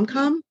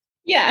rom-com.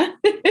 Yeah.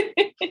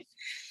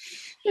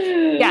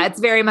 Yeah, it's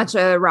very much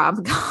a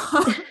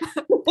rom-com.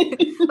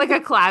 Like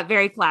a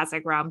very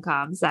classic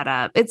rom-com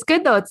setup. It's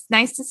good though. It's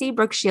nice to see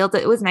Brooke Shields.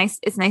 It was nice.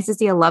 It's nice to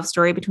see a love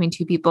story between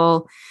two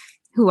people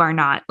who are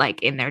not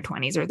like in their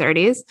 20s or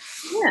 30s.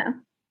 Yeah.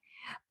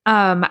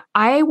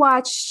 I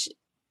watched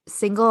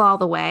Single All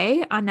the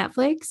Way on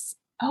Netflix.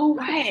 Oh,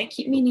 right. I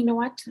keep meaning to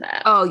watch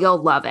that. Oh,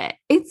 you'll love it.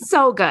 It's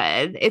so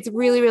good. It's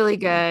really, really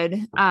good.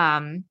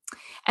 And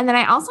then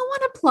I also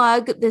want to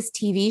plug this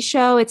TV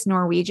show. It's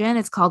Norwegian.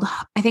 It's called,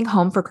 I think,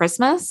 Home for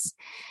Christmas.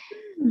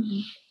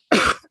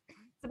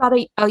 It's about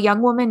a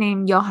young woman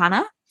named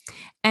Johanna.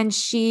 And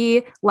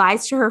she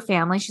lies to her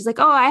family. She's like,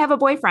 oh, I have a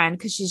boyfriend,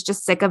 because she's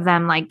just sick of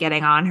them like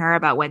getting on her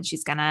about when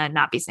she's going to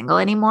not be single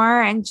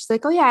anymore. And she's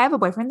like, oh yeah, I have a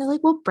boyfriend. They're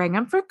like, well, bring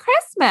him for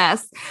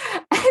Christmas.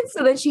 And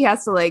so then she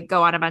has to like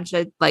go on a bunch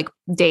of like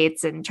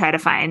dates and try to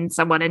find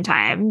someone in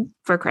time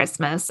for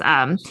Christmas.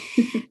 And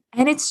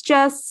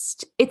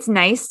it's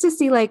nice to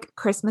see like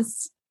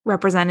Christmas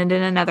represented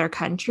in another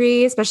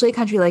country, especially a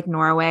country like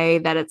Norway,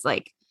 that it's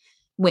like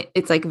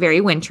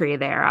very wintry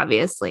there,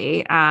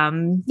 obviously.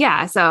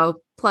 Yeah.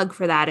 So plug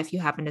for that if you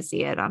happen to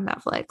see it on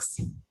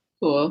Netflix.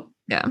 Cool.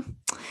 Yeah.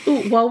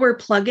 Ooh, while we're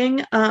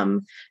plugging,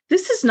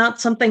 this is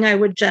not something I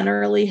would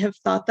generally have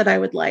thought that I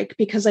would like,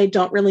 because I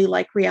don't really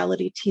like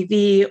reality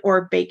TV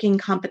or baking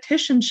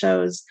competition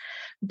shows,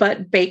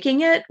 but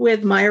Baking It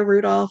with Maya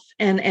Rudolph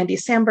and Andy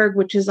Samberg,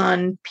 which is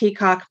on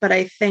Peacock, but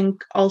I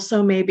think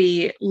also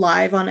maybe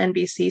live on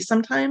NBC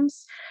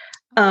sometimes.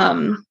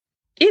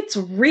 It's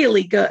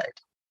really good.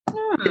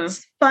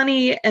 It's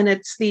funny, and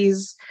it's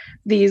these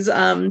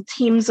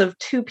teams of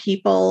two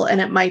people,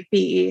 and it might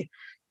be,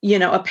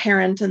 a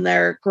parent and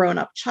their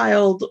grown-up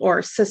child,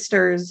 or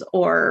sisters,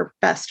 or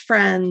best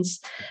friends,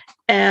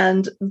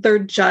 and they're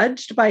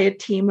judged by a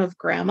team of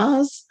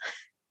grandmas.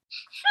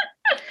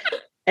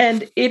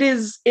 And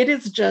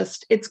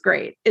it's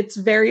great. It's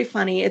very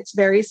funny. It's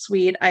very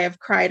sweet. I have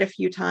cried a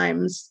few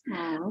times.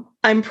 Aww.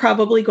 I'm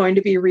probably going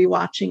to be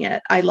rewatching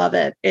it. I love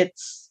it.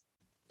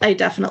 I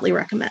definitely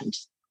recommend.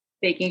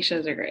 Baking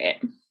shows are great.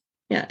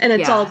 Yeah. And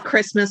it's all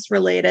Christmas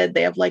related.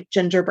 They have like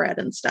gingerbread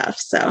and stuff.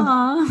 So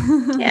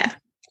yeah.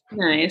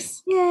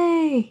 Nice.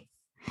 Yay.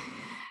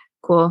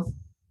 Cool.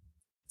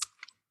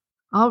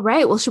 All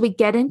right. Well, should we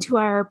get into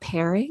our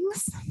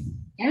pairings?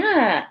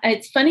 Yeah.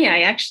 It's funny. I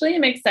actually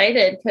am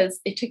excited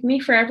because it took me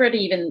forever to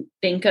even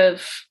think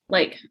of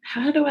like,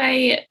 how do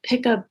I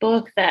pick a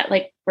book that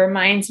like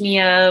reminds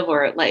me of,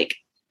 or like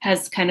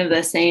has kind of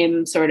the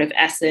same sort of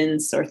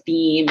essence or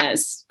theme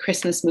as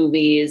Christmas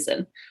movies.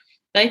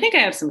 But I think I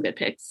have some good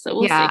picks. So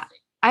we'll see.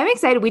 I'm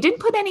excited. We didn't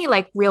put any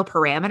like real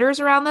parameters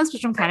around this,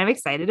 which I'm kind of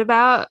excited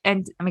about.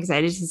 And I'm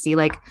excited to see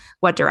like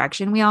what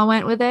direction we all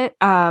went with it.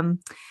 I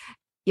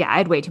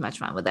had way too much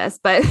fun with this,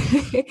 but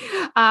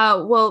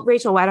well,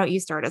 Rachel, why don't you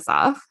start us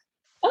off?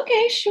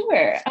 Okay,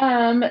 sure.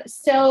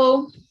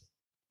 So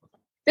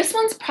this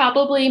one's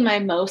probably my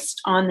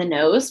most on the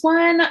nose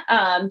one,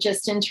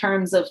 just in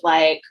terms of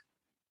like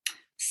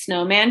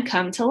snowman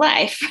come to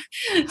life.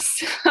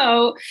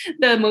 So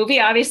the movie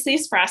obviously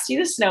is Frosty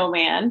the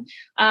Snowman,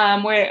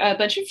 where a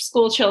bunch of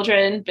school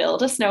children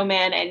build a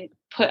snowman and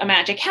put a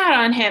magic hat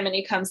on him, and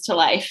he comes to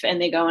life and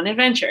they go on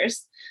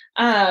adventures.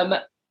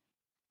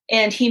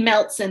 And he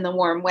melts in the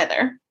warm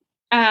weather.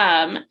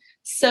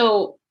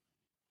 So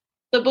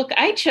the book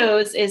I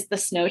chose is The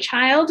Snow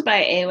Child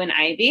by Eowyn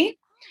Ivey,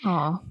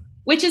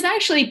 which is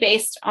actually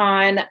based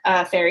on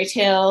a fairy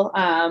tale.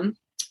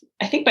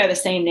 I think by the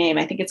same name.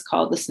 I think it's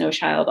called The Snow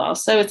Child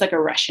also. It's like a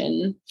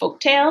Russian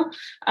folktale.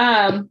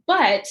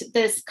 But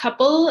this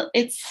couple,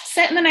 it's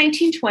set in the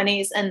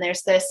 1920s, and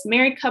there's this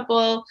married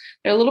couple.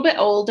 They're a little bit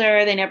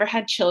older. They never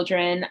had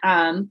children.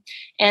 And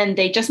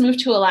they just moved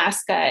to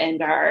Alaska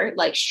and are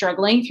like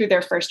struggling through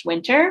their first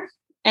winter.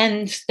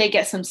 And they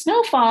get some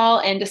snowfall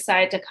and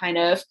decide to kind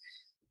of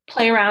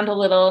play around a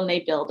little, and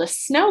they build a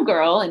snow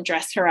girl and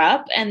dress her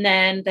up. And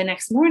then the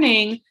next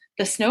morning,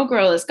 the snow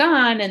girl is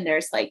gone, and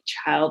there's like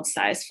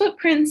child-sized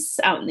footprints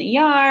out in the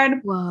yard.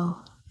 Whoa.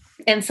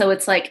 And so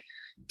it's like,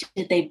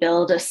 did they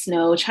build a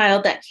snow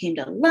child that came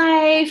to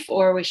life,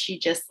 or was she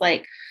just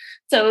like,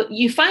 so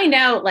you find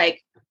out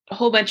like a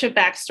whole bunch of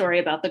backstory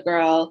about the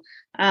girl.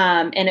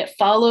 And it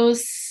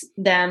follows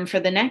them for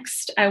the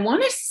next, I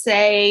want to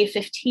say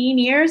 15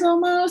 years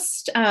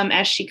almost,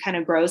 as she kind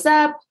of grows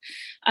up,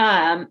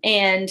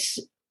 and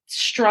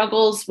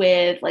struggles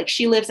with, like,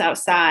 she lives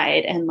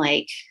outside and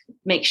like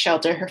makes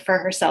shelter for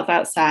herself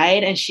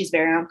outside, and she's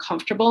very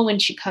uncomfortable when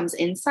she comes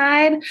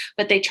inside,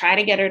 but they try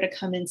to get her to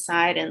come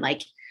inside and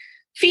like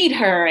feed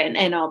her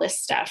and all this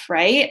stuff,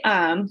 right?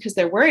 Because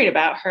they're worried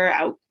about her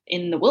out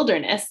in the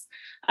wilderness.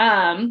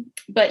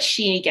 But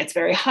she gets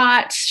very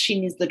hot.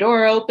 She needs the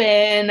door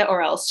open,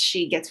 or else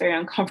she gets very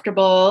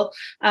uncomfortable,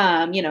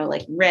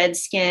 like red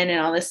skin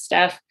and all this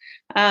stuff.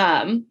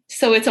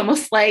 So it's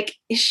almost like,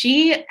 is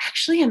she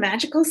actually a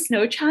magical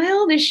snow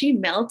child? Is she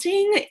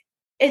melting?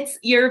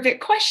 You're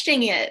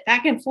questioning it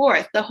back and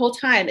forth the whole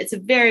time. It's a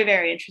very,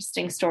 very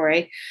interesting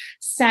story.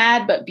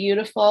 Sad, but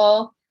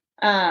beautiful.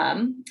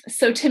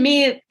 So to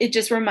me, it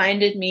just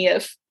reminded me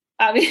of,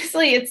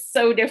 obviously it's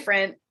so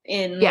different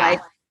in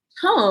like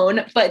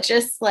tone, but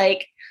just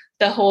like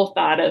the whole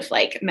thought of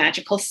like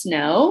magical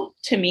snow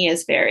to me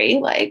is very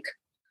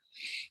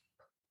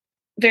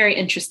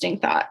interesting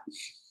thought.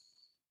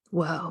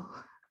 Whoa.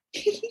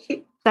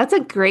 That's a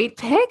great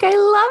pick. I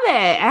love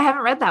it. I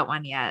haven't read that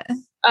one yet.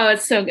 Oh,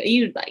 it's so good.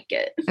 You'd like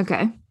it.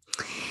 Okay.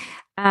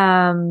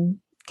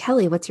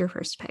 Kelly, what's your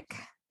first pick?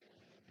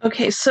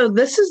 Okay, so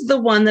this is the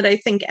one that I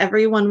think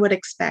everyone would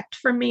expect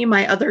from me.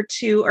 My other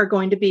two are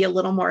going to be a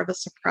little more of a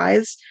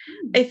surprise,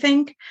 I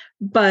think.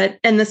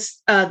 And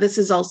this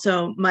is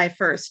also my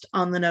first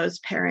on the nose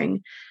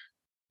pairing.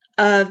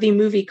 The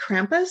movie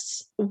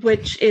Krampus,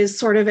 which is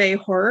sort of a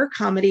horror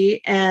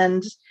comedy,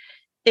 and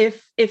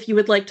if you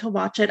would like to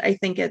watch it, I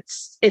think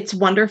it's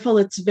wonderful.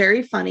 It's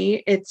very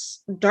funny.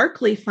 It's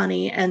darkly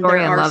funny, and there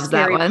are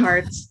scary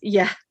parts.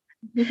 Yeah.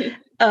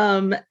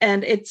 And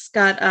it's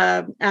got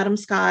Adam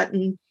Scott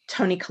and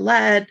Toni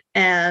Collette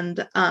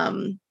and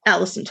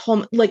Allison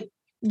Tolman. Like,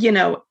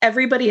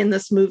 everybody in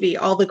this movie,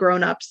 all the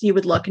grown-ups, you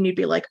would look and you'd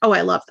be like, oh,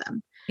 I love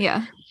them.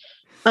 Yeah.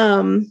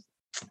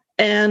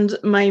 And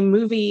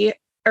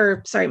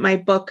my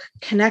book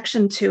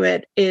connection to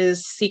it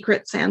is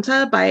Secret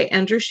Santa by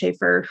Andrew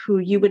Schaefer, who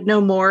you would know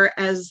more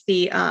as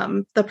the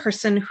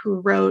person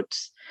who wrote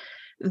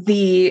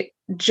the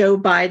Joe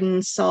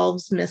Biden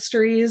Solves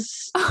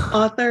Mysteries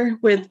author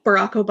with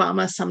Barack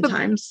Obama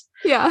sometimes.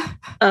 Yeah.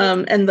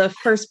 And the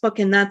first book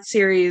in that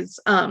series,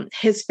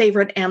 his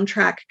favorite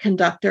Amtrak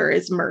conductor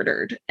is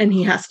murdered and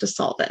he has to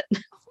solve it.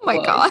 Oh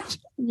my God.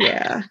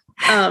 Yeah.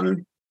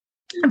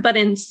 But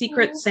in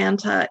Secret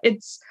Santa,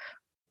 it's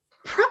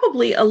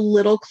probably a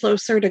little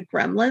closer to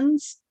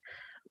Gremlins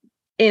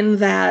in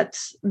that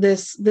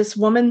this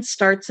woman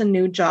starts a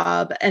new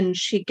job and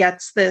she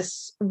gets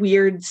this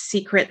weird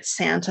Secret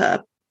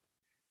Santa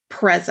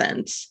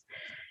present,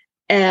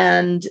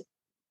 and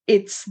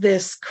it's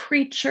this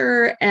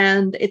creature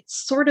and it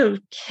sort of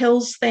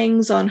kills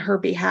things on her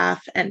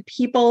behalf and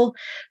people.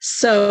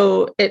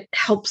 So it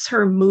helps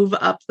her move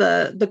up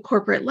the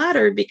corporate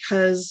ladder,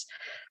 because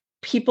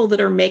people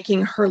that are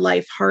making her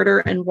life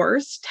harder and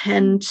worse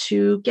tend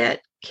to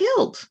get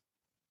killed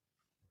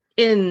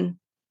in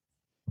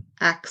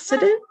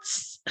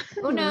accidents.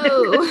 Oh no.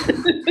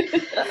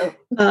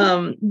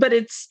 But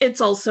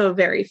it's also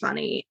very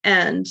funny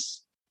and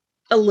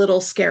a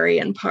little scary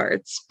in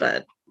parts,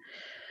 but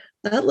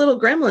that little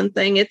gremlin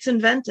thing, it's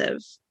inventive.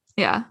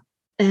 Yeah.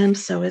 And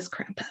so is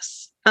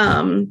Krampus.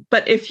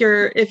 But if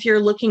you're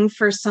looking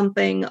for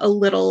something a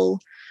little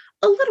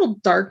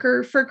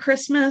darker for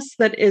Christmas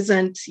that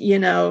isn't,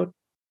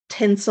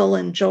 tinsel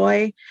and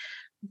joy,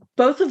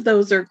 both of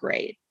those are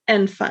great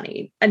and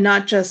funny, and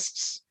not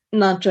just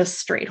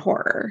straight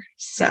horror.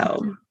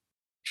 So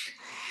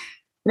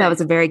that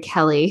was a very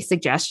Kelly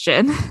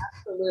suggestion.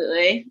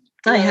 Absolutely.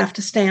 I have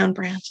to stay on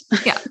brand.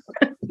 Yeah.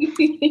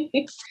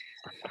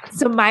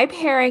 So my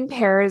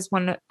pair is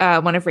one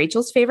of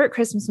Rachel's favorite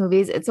Christmas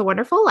movies, It's a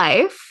Wonderful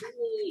Life,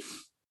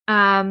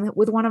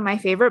 with one of my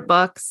favorite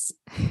books.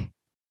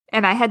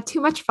 And I had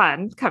too much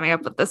fun coming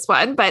up with this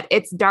one, but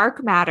it's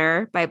Dark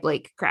Matter by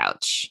Blake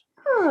Crouch.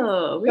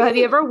 Oh, really? So have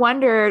you ever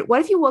wondered,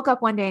 what if you woke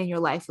up one day and your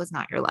life was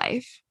not your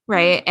life,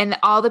 right? And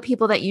all the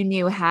people that you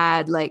knew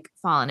had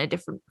followed a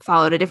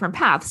different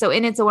path. So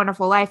in It's a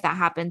Wonderful Life, that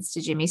happens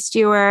to Jimmy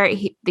Stewart,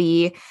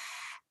 the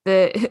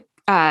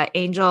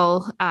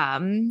angel,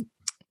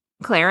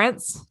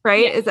 Clarence,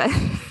 right? Yeah. Is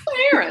that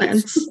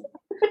Clarence?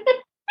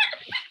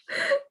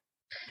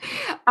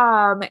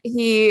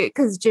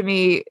 Because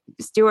Jimmy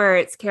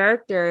Stewart's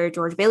character,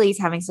 George Bailey's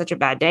having such a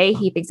bad day,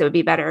 he thinks it would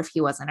be better if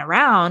he wasn't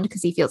around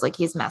because he feels like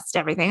he's messed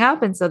everything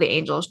up. And so the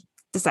angel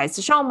decides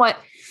to show him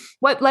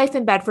what life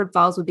in Bedford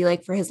Falls would be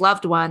like for his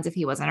loved ones if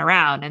he wasn't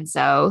around. And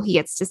so he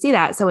gets to see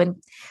that. So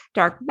in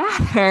Dark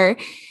Matter,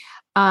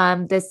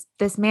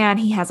 this man,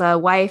 he has a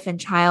wife and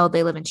child.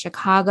 They live in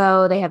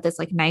Chicago. They have this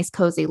like nice,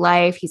 cozy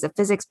life. He's a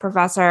physics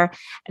professor.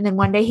 And then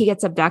one day he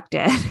gets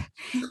abducted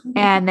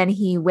and then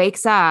he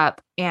wakes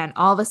up and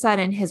all of a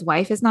sudden his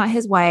wife is not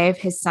his wife.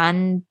 His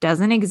son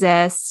doesn't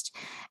exist.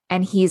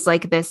 And he's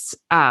like this,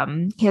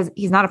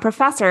 he's not a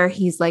professor.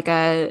 He's like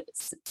a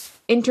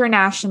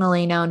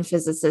internationally known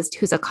physicist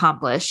who's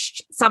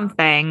accomplished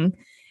something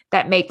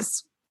that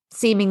makes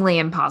seemingly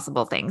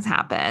impossible things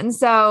happen.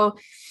 So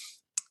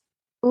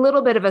a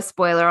little bit of a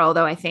spoiler,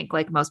 although I think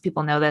like most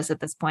people know this at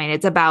this point,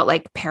 it's about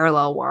like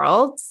parallel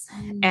worlds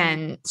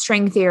and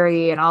string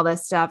theory and all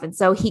this stuff. And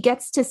so he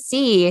gets to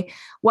see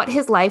what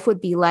his life would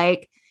be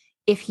like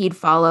if he'd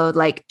followed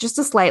like just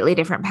a slightly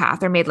different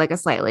path or made like a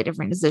slightly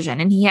different decision.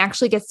 And he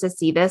actually gets to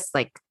see this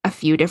like a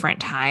few different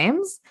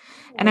times.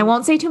 And I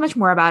won't say too much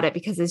more about it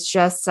because it's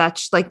just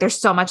such like, there's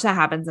so much that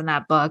happens in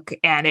that book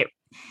and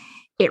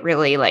it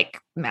really like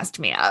messed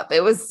me up.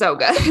 It was so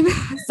good.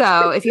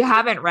 So if you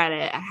haven't read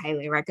it, I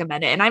highly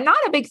recommend it. And I'm not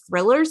a big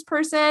thrillers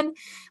person,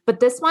 but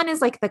this one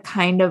is like the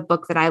kind of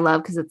book that I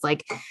love because it's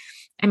like,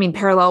 I mean,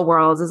 parallel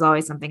worlds is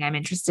always something I'm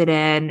interested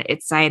in.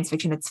 It's science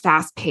fiction. It's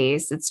fast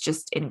paced. It's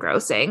just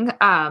engrossing.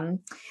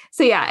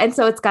 So yeah. And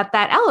so it's got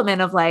that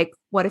element of like,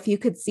 what if you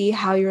could see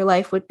how your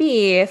life would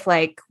be if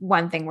like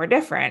one thing were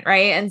different.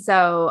 Right. And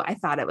so I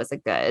thought it was a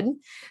good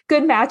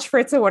match for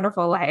It's a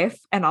Wonderful Life.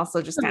 And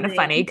also just kind of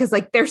funny because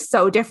like they're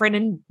so different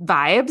in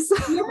vibes,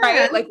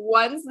 right? Like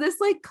one's this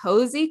like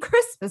cozy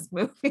Christmas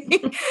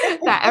movie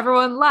that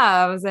everyone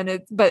loves. And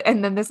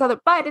then this other,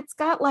 but it's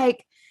got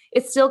like,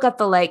 it's still got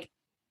the like,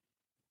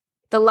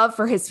 the love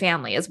for his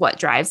family is what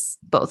drives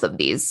both of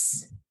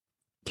these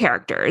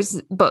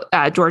characters, but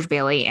George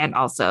Bailey and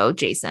also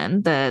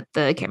Jason, the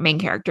main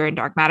character in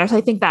Dark Matter. So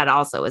I think that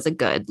also is a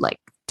good like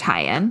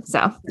tie-in.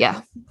 So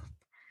yeah.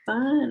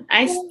 Fun.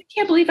 I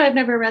can't believe I've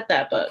never read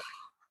that book.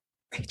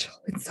 Rachel,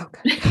 it's so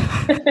good.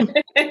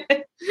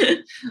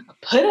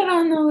 Put it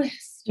on the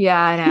list.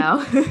 Yeah, I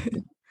know.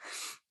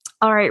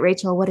 All right,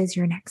 Rachel, what is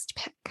your next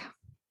pick?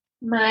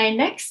 My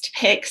next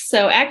pick.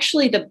 So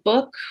actually the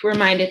book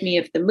reminded me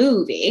of the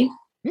movie.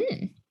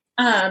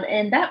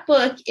 And that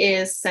book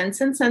is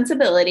Sense and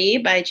Sensibility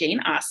by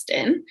Jane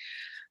Austen.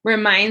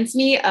 Reminds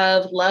me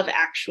of Love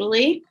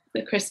Actually,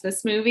 the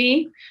Christmas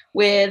movie,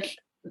 with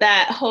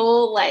that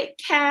whole like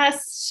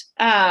cast,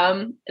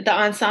 the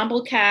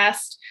ensemble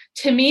cast.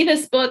 To me,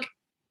 this book,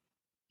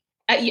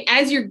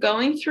 as you're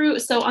going through,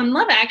 so on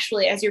Love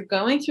Actually, as you're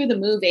going through the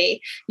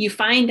movie, you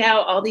find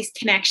out all these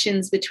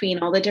connections between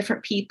all the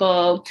different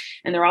people,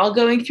 and they're all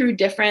going through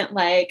different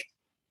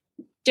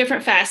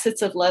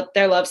facets of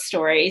their love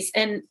stories.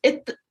 And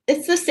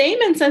it's the same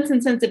in Sense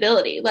and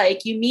Sensibility.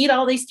 Like you meet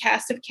all these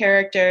cast of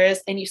characters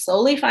and you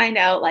slowly find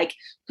out like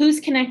who's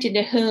connected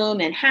to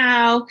whom and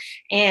how,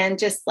 and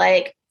just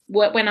like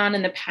what went on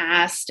in the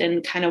past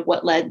and kind of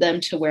what led them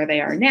to where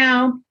they are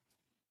now.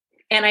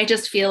 And I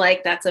just feel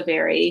like that's a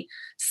very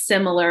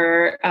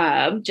similar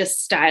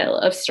just style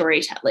of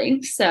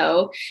storytelling.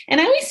 So, and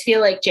I always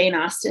feel like Jane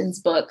Austen's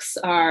books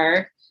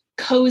are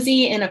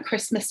cozy in a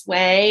Christmas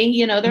way.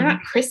 You know, they're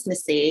not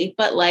Christmassy,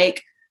 but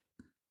like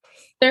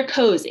they're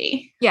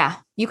cozy. Yeah.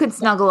 You could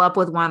snuggle up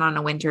with one on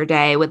a winter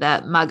day with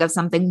a mug of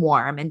something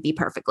warm and be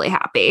perfectly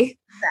happy.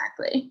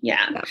 Exactly.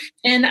 Yeah.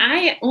 And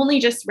I only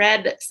just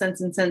read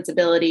Sense and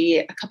Sensibility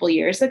a couple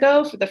years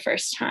ago for the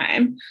first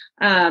time.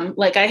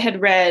 Like I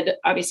had read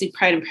obviously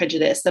Pride and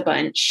Prejudice a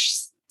bunch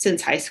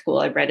since high school.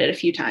 I've read it a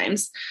few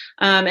times.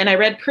 And I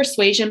read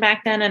Persuasion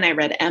back then, and I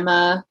read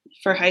Emma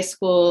for high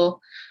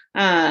school.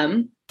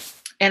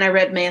 And I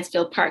read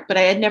Mansfield Park, but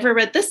I had never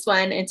read this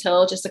one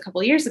until just a couple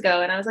of years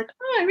ago. And I was like,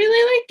 oh, I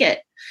really like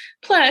it.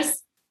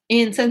 Plus,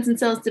 in Sense and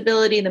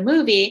Sensibility, the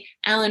movie,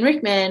 Alan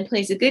Rickman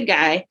plays a good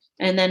guy.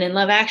 And then in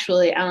Love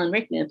Actually, Alan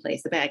Rickman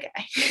plays the bad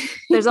guy.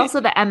 There's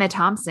also the Emma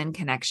Thompson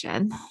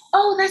connection.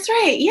 Oh, that's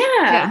right.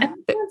 Yeah.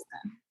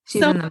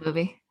 She's in the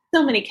movie.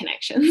 So many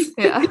connections.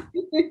 Yeah.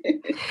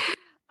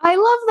 I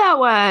love that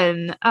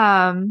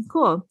one.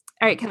 Cool. All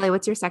right, Kelly,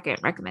 what's your second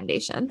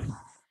recommendation?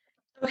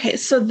 Okay,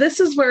 so this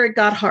is where it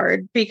got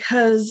hard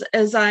because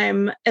as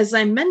I'm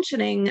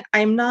mentioning,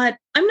 I'm not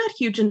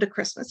huge into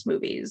Christmas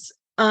movies.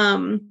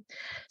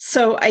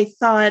 So I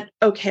thought,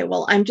 okay,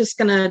 well, I'm just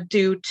gonna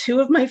do two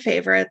of my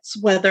favorites,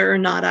 whether or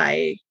not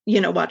I,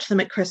 watch them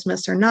at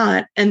Christmas or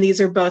not. And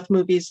these are both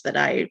movies that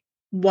I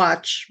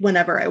watch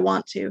whenever I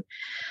want to.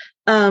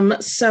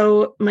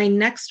 So my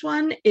next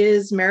one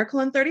is Miracle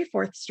on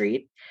 34th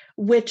Street,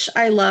 which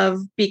I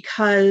love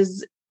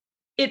because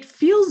it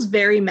feels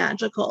very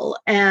magical.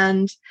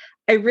 And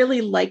I really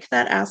like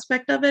that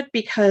aspect of it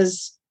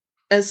because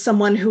as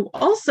someone who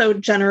also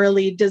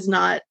generally does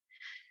not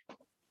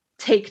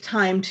take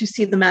time to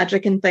see the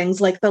magic in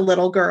things like the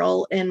little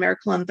girl in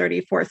Miracle on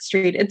 34th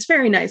Street. It's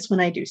very nice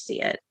when I do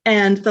see it.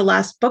 And the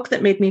last book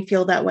that made me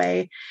feel that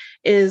way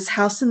is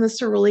House in the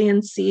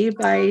Cerulean Sea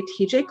by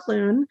TJ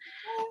Klune.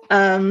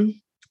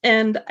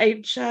 And I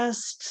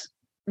just,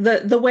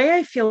 the way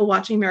I feel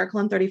watching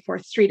Miracle on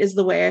 34th Street is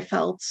the way I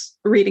felt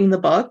reading the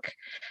book.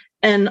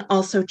 And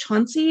also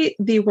Chauncey,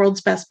 the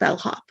world's best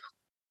bellhop.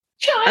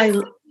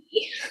 Chauncey.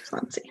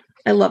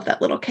 I love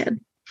that little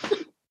kid.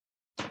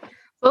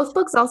 Both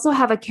books also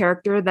have a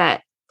character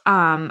that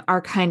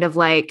are kind of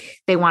like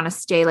they want to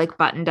stay like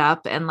buttoned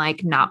up and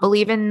like not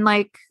believe in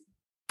like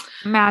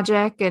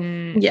magic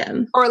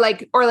and or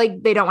like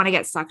they don't want to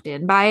get sucked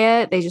in by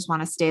it. They just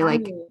want to stay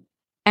like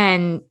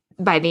and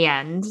by the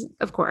end,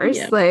 of course,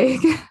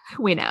 like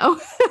we know.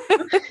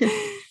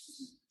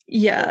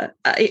 Yeah,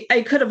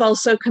 I could have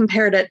also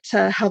compared it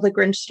to How the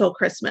Grinch Stole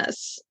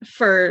Christmas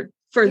for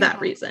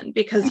that reason,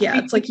 because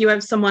it's like you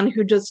have someone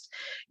who just,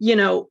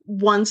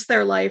 wants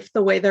their life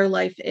the way their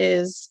life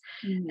is,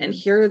 and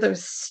hear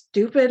those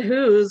stupid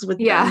who's with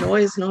the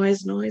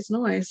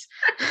noise.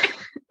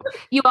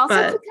 You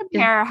also could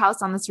compare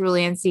House on the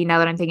Cerulean Sea, now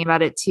that I'm thinking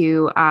about it,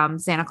 to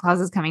Santa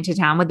Claus is Coming to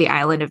Town with the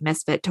Island of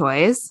Misfit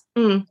Toys.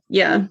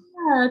 Yeah,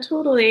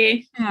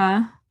 totally.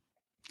 Yeah.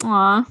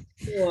 Aw.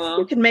 Cool.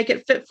 You can make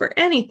it fit for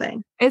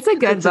anything. It's a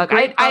good book.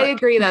 I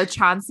agree, though.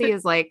 Chauncey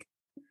is like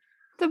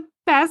the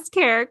best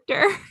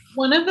character.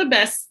 One of the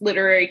best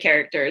literary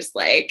characters,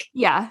 like,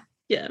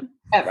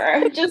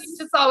 ever.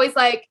 Just always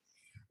like,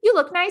 you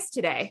look nice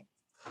today.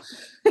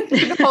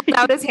 He holds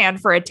out his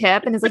hand for a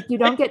tip and is like, you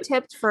don't get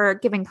tipped for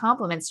giving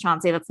compliments,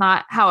 Chauncey. That's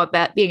not how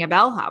being a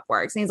bellhop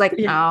works. And he's like,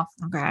 oh,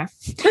 okay.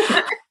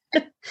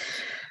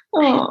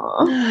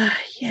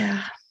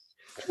 Yeah.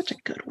 Such a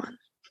good one.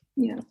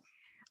 Yeah.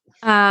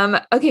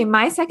 Okay,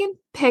 my second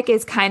pick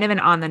is kind of an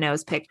on the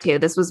nose pick too.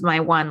 This was my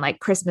one like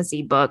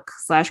Christmassy book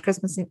 /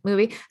 Christmassy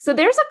movie. So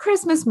there's a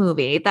Christmas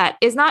movie that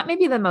is not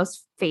maybe the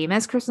most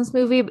famous Christmas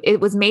movie. It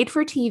was made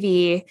for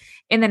TV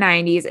in the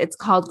 90s. It's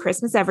called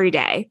Christmas Every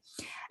Day.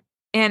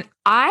 And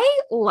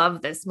I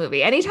love this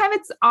movie. Anytime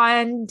it's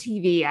on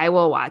TV, I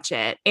will watch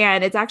it.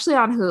 And it's actually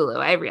on Hulu.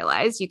 I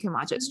realize you can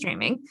watch it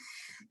streaming.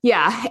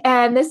 Yeah.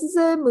 And this is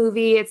a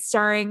movie. It's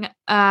starring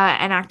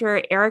an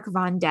actor, Eric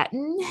Von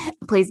Detten,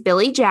 plays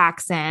Billy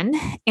Jackson.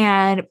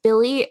 And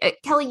Billy,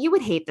 Kelly, you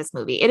would hate this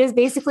movie. It is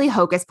basically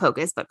Hocus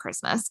Pocus, but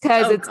Christmas,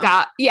 because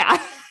got,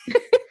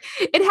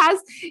 it has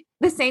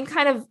the same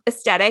kind of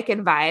aesthetic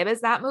and vibe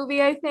as that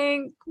movie, I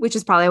think, which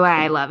is probably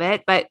why I love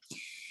it. But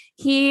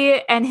he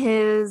and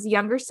his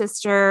younger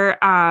sister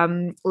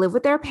live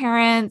with their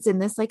parents in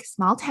this like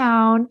small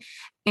town.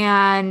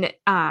 And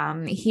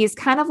he's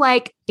kind of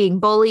like being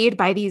bullied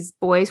by these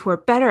boys who are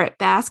better at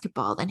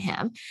basketball than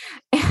him.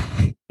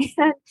 And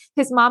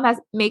his mom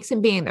makes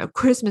him be in the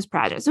Christmas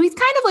pageant. So he's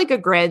kind of like a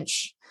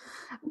Grinch.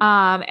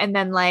 And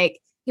then like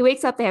he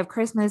wakes up, they have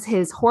Christmas.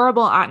 His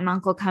horrible aunt and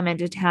uncle come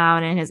into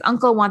town, and his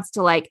uncle wants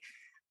to like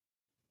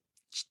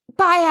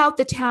buy out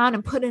the town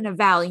and put in a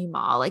value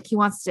mall. Like he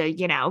wants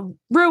to,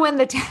 ruin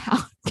the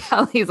town.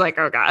 Kelly's like,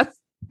 oh God.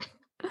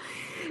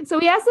 So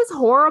he has this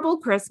horrible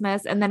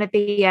Christmas. And then at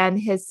the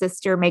end, his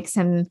sister makes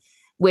him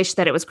wish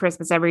that it was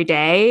Christmas every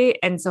day.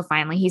 And so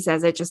finally he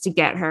says it just to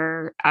get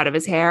her out of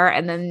his hair.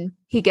 And then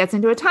he gets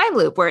into a time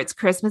loop where it's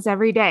Christmas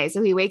every day.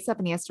 So he wakes up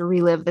and he has to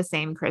relive the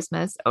same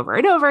Christmas over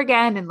and over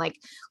again and like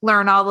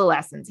learn all the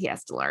lessons he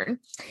has to learn.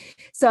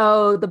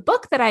 So the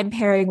book that I'm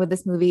pairing with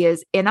this movie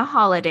is In a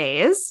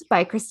Holidays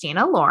by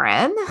Christina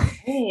Lauren.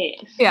 Hey.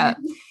 Yeah.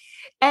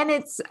 And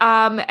it's,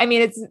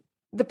 it's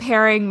the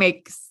pairing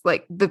makes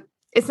like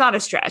it's not a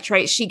stretch,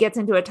 right? She gets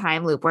into a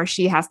time loop where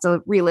she has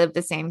to relive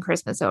the same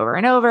Christmas over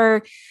and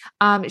over.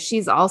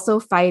 She's also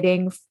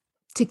fighting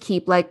to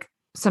keep like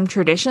some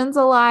traditions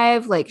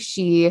alive. Like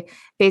they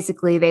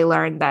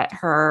learned that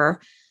her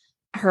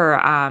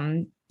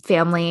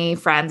family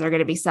friends are going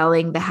to be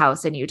selling the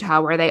house in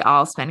Utah where they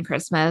all spend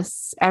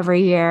Christmas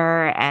every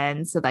year.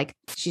 And so like,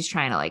 she's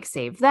trying to like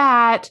save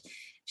that.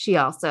 She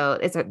also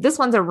this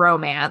one's a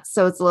romance,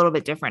 so it's a little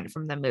bit different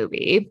from the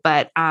movie,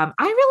 but I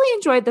really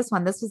enjoyed this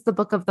one. This was the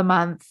book of the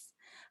month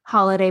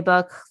holiday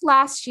book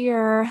last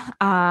year.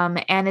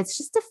 And it's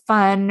just a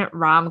fun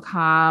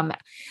rom-com.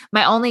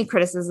 My only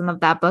criticism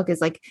of that book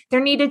is like, there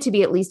needed to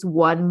be at least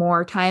one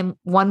more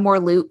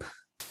loop,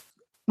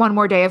 one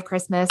more day of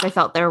Christmas. I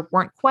felt there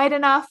weren't quite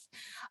enough.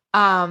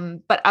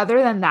 But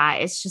other than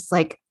that, it's just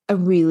like a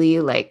really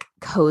like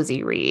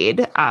cozy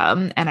read.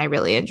 And I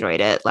really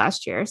enjoyed it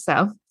last year.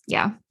 So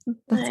yeah,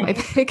 that's my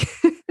pick.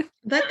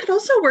 That could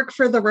also work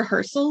for the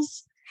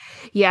rehearsals.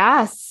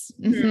 Yes.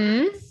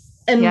 Mm-hmm.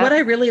 And what I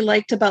really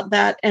liked about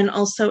that, and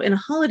also in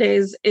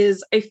Holidays,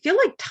 is I feel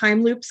like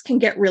time loops can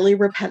get really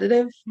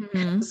repetitive.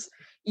 Mm-hmm.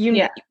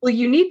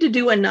 You need to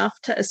do enough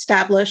to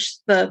establish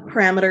the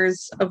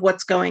parameters of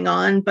what's going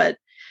on, but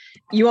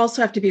you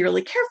also have to be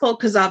really careful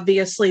because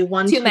obviously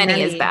too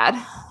many is bad.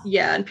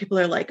 Yeah, and people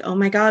are like, "Oh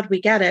my God,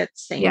 we get it,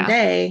 same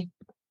day."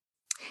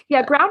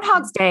 Yeah,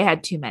 Groundhog's Day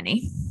had too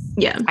many.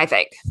 Yeah, I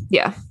think.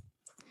 Yeah.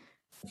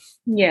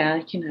 Yeah,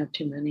 I can have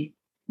too many.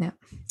 Yeah.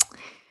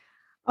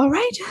 All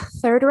right.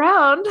 Third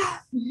round.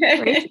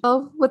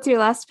 Rachel, what's your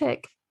last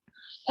pick?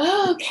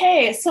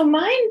 Okay. So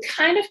mine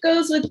kind of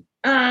goes with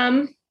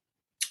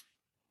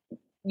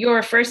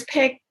your first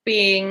pick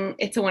being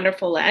It's a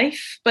Wonderful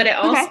Life, but it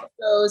also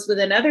goes with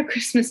another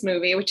Christmas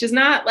movie, which is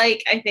not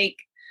like, I think,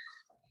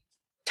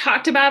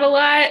 talked about a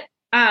lot.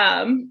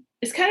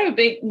 It's kind of a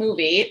big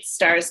movie. It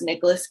stars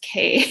Nicolas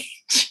Cage.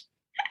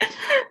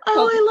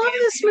 Oh, I love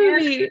this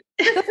movie.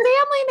 The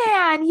Family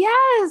Man.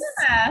 Yes.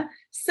 Yeah.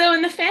 So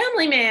in The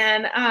Family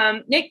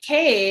Man, Nick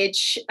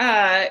Cage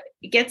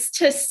gets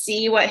to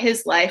see what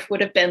his life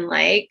would have been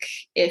like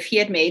if he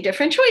had made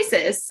different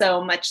choices.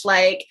 So much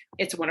like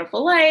It's a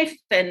Wonderful Life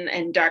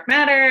and Dark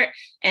Matter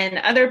and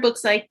other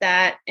books like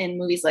that and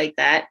movies like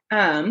that.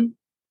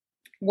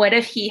 What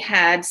if he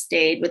had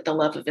stayed with the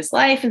love of his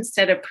life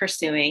instead of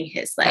pursuing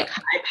his like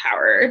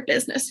high-powered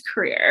business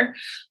career?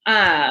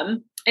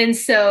 And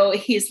so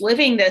he's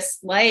living this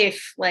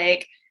life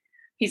like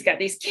he's got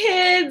these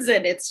kids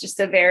and it's just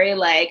a very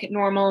like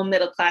normal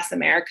middle-class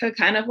America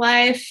kind of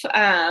life.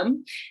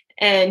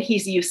 And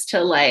he's used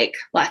to like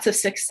lots of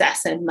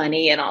success and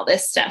money and all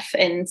this stuff.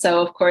 And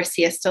so of course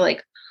he has to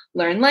like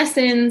learn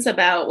lessons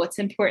about what's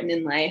important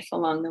in life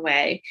along the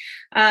way.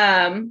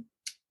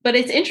 But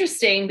it's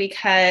interesting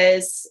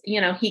because,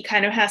 you know, he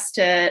kind of has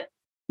to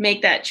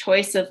make that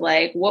choice of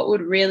like, what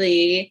would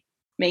really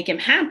make him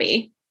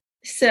happy?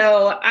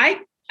 So I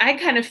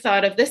kind of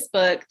thought of this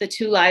book, The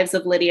Two Lives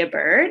of Lydia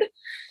Bird.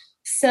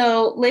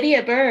 So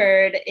Lydia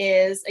Bird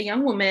is a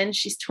young woman.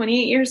 She's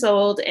 28 years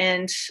old,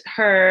 and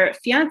her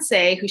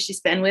fiance, who she's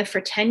been with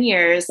for 10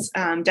 years,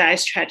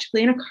 dies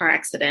tragically in a car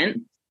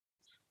accident.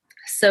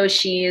 So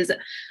she's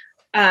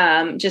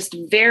just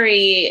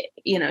very,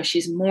 you know,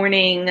 she's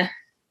mourning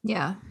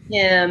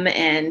him,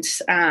 and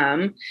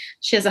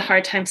she has a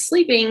hard time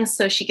sleeping.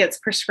 So she gets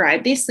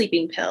prescribed these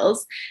sleeping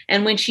pills.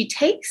 And when she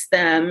takes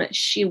them,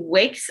 she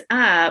wakes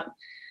up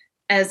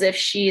as if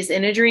she's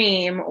in a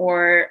dream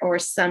or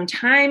some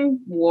time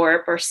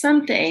warp or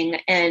something,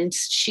 and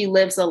she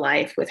lives a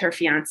life with her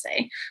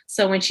fiance.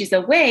 So when she's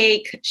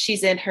awake,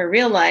 she's in her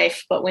real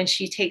life, but when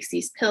she takes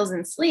these pills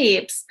and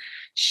sleeps,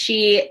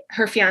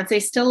 her fiance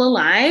is still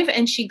alive,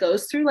 and she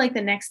goes through like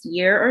the next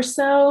year or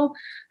so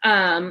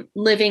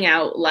living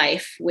out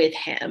life with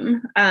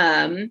him.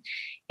 And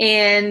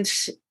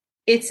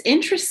it's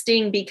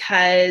interesting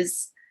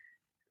because,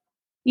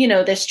 you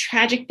know, this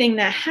tragic thing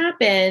that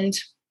happened,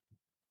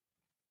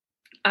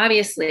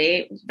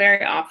 obviously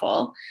very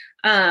awful.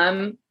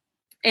 And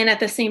at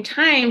the same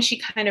time, she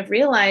kind of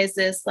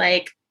realizes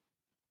like,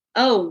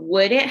 oh,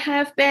 would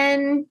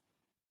everything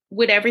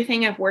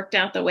have worked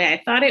out the way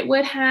I thought it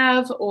would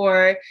have?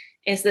 Or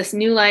is this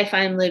new life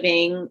I'm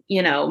living,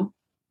 you know,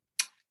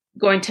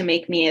 going to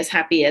make me as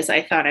happy as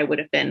I thought I would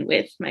have been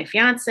with my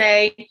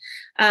fiance?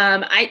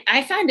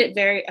 I find it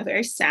a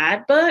very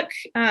sad book,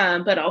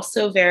 but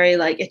also very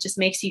like, it just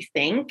makes you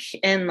think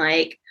and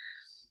like,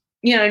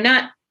 you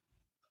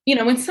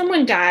know, when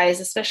someone dies,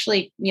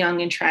 especially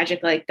young and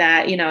tragic like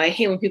that, you know, I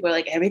hate when people are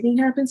like, everything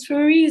happens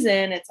for a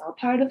reason. It's all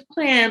part of the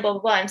plan, blah,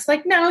 blah, blah. And it's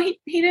like, no,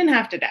 he didn't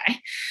have to die.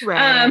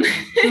 Right.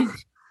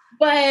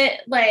 But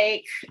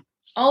like,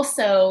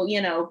 also,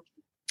 you know,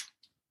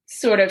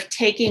 sort of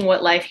taking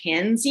what life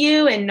hands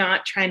you and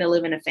not trying to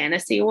live in a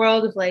fantasy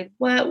world of like,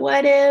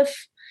 what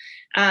if?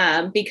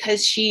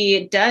 Because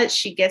she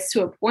gets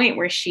to a point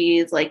where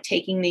she's like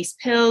taking these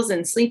pills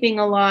and sleeping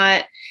a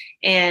lot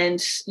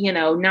and, you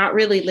know, not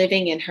really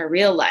living in her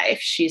real life.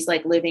 She's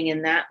like living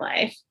in that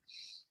life.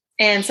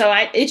 And so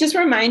it just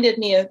reminded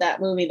me of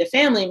that movie, The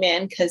Family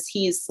Man, because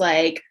he's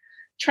like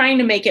trying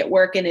to make it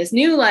work in his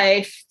new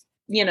life,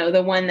 you know,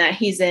 the one that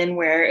he's in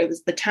where it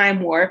was the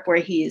time warp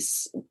where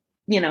he's,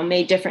 you know,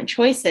 made different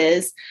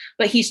choices,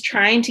 but he's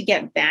trying to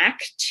get back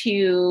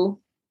to,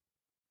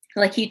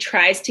 like, he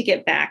tries to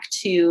get back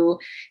to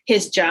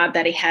his job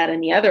that he had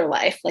in the other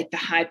life, like the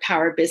high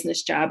power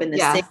business job in the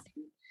city,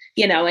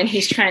 you know, and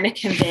he's trying to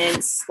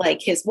convince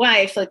like his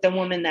wife, like the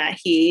woman that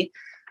he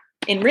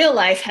in real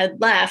life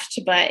had left,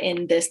 but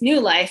in this new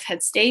life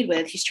had stayed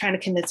with. He's trying to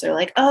convince her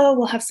like, oh,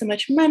 we'll have so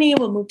much money.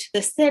 We'll move to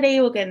the city.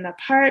 We'll get an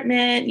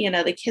apartment. You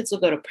know, the kids will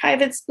go to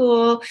private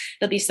school.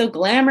 It'll be so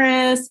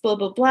glamorous, blah,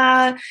 blah,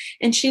 blah.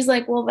 And she's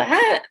like, well,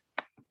 that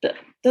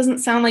doesn't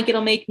sound like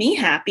it'll make me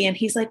happy. And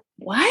he's like,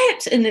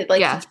 what? And it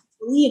like,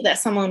 believe that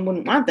someone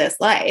wouldn't want this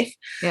life.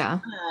 Yeah.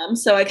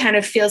 So it kind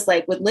of feels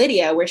like with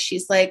Lydia, where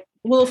she's like,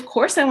 well, of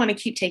course I want to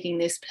keep taking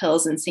these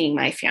pills and seeing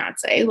my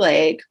fiance.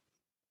 Like,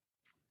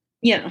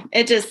 you know,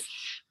 it just,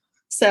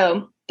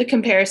 so the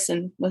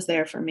comparison was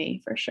there for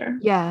me for sure.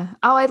 Yeah.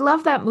 Oh, I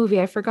love that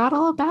movie. I forgot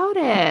all about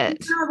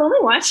it. I've only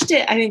watched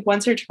it, I think,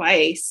 once or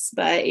twice,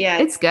 but yeah.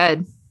 It's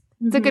good.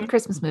 It's a good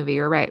Christmas movie.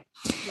 You're right.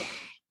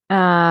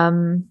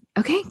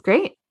 Okay,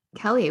 great.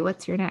 Kelly,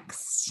 what's your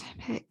next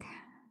pick?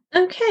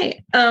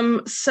 Okay.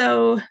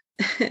 So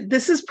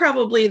this is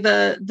probably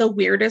the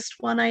weirdest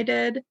one I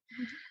did.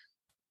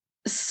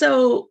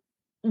 So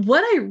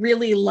what I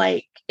really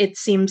like, it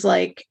seems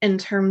like, in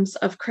terms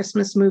of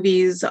Christmas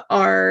movies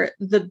are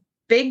the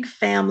big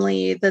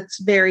family that's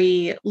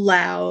very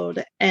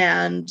loud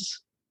and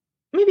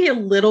maybe a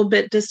little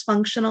bit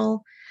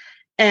dysfunctional.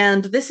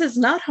 And this is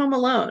not Home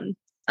Alone,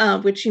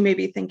 which you may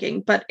be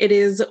thinking, but it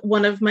is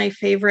one of my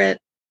favorite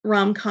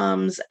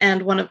rom-coms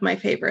and one of my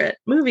favorite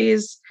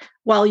movies,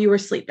 While You Were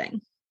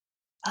Sleeping.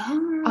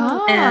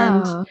 Oh.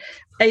 And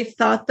I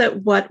thought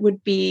that what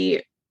would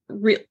be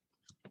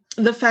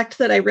the fact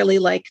that I really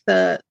like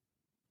the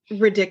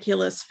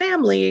ridiculous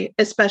family,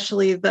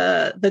 especially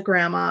the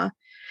grandma,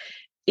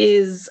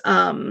 is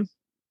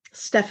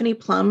Stephanie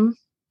Plum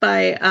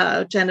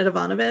by Janet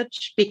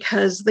Ivanovich,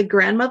 because the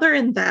grandmother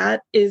in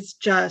that is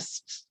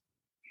just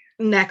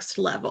next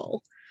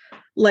level.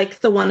 Like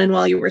the one in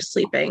While You Were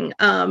Sleeping.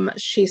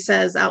 She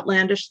says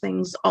outlandish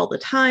things all the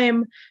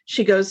time.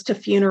 She goes to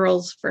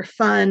funerals for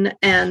fun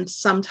and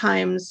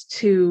sometimes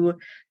to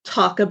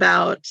talk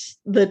about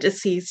the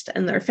deceased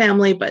and their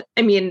family. But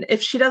I mean,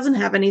 if she doesn't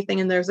have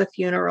anything and there's a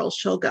funeral,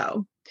 she'll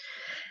go.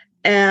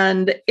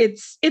 And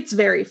it's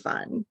very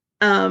fun.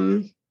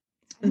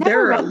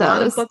 There are a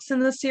lot of books in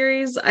the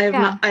series.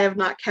 I have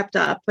not kept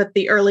up, but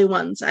the early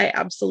ones I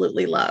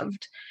absolutely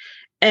loved.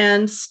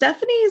 And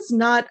Stephanie's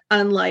not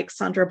unlike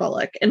Sandra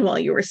Bullock in While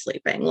You Were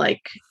Sleeping,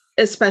 like,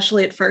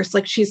 especially at first,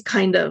 like she's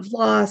kind of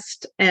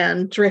lost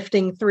and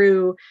drifting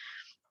through.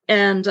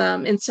 And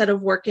instead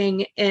of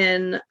working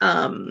in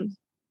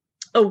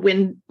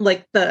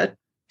like the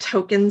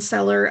token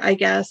seller, I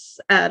guess,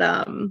 at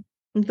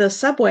the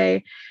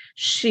subway,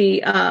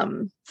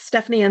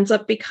 Stephanie ends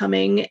up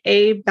becoming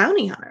a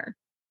bounty hunter,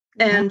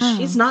 and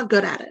she's not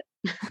good at it.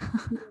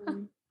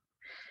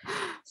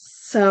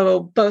 So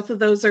both of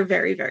those are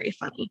very, very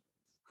funny.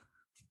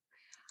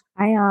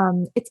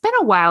 It's been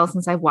a while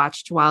since I've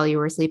watched While You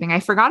Were Sleeping. I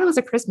forgot it was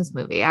a Christmas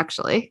movie,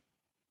 actually.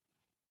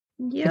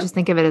 Yeah. I just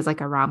think of it as like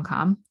a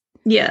rom-com.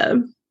 Yeah.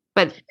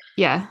 But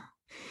yeah.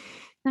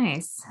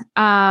 Nice.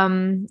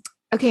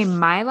 Okay,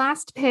 my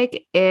last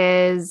pick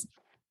is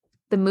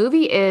the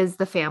movie is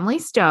The Family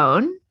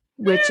Stone,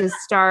 which is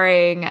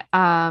starring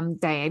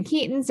Diane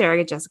Keaton,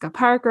 Sarah Jessica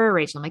Parker,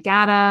 Rachel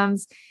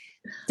McAdams,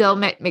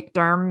 Dermot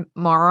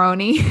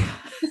Mulroney.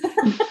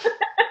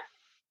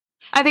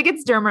 I think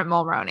it's Dermot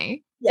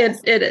Mulroney.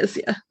 Yes. It is,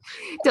 yeah.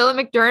 Dylan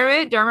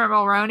McDermott, Dermot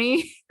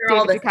Mulroney,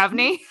 David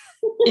Duchovny.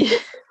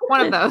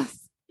 One of those.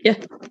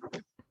 Yeah.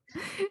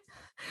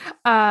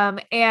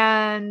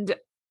 And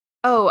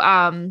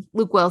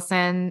Luke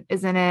Wilson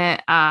is in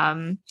it.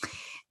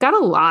 Got a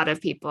lot of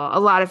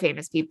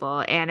famous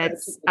people, and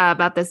it's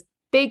about this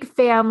big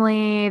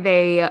family.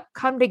 They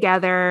come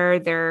together.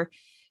 They're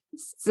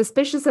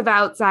suspicious of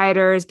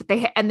outsiders, but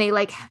they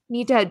like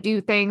need to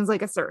do things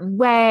like a certain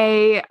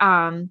way.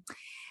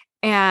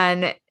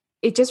 And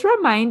it just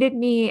reminded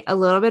me a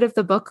little bit of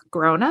the book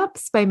Grown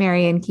Ups by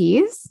Marian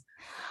Keyes.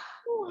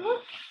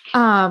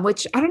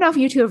 Which I don't know if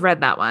you two have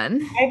read that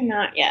one. I've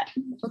not yet.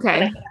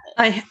 Okay.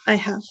 I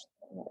have.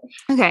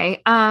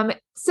 Okay.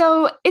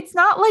 So it's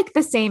not like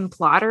the same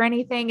plot or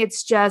anything.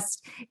 It's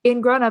just in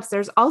Grown Ups,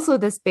 there's also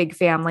this big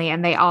family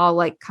and they all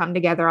like come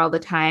together all the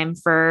time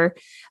for,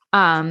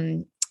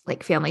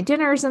 like family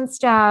dinners and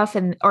stuff,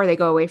 or they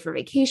go away for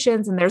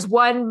vacations. And there's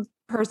one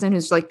person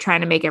who's like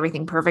trying to make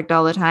everything perfect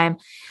all the time.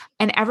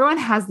 And everyone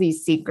has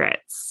these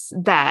secrets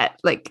that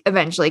like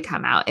eventually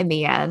come out in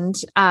the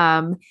end.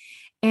 And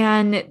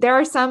there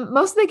are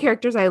most of the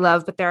characters I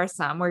love, but there are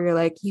some where you're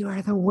like, you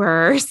are the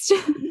worst.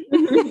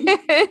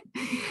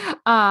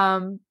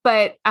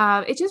 But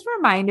it just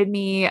reminded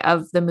me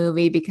of the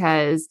movie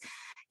because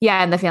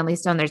in The Family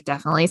Stone, there's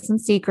definitely some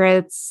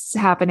secrets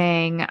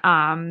happening.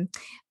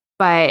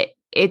 But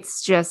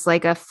it's just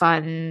like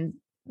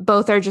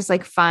both are just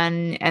like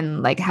fun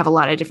and like have a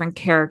lot of different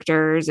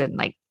characters and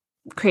like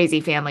crazy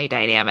family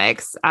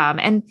dynamics.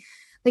 And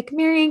like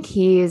Marian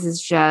Keyes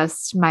is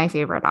just my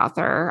favorite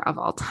author of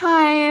all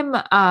time.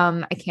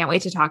 I can't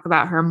wait to talk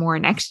about her more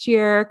next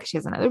year because she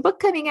has another book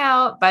coming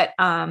out. But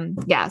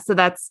so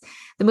that's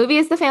the movie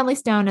is The Family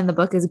Stone and the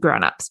book is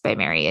Grown Ups by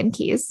Marian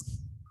Keyes.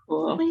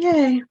 Cool. Oh,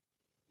 yay.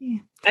 Yeah.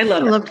 I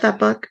loved that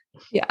book.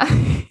 Yeah.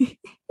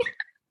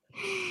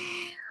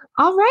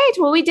 All right.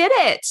 Well, we did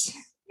it.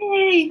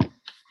 Yay.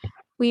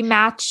 We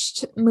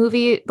matched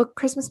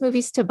Christmas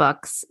movies to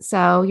books.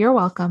 So you're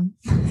welcome.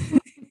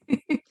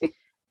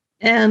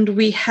 And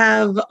we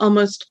have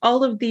almost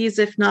all of these,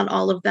 if not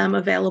all of them,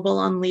 available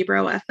on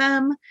Libro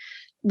FM.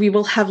 We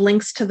will have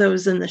links to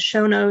those in the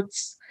show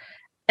notes.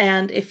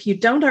 And if you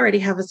don't already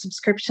have a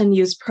subscription,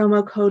 use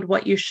promo code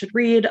What You Should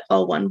Read,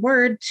 all one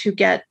word, to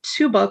get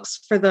 2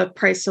 books for the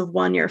price of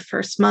one your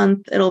first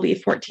month. It'll be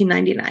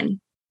 $14.99.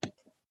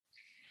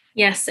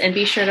 Yes, and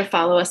be sure to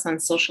follow us on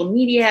social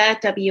media,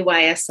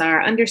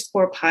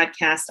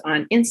 WYSR_podcast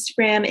on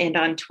Instagram and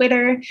on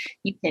Twitter.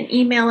 You can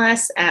email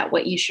us at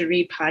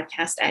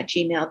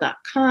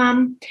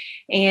whatyoushouldreadpodcast@gmail.com.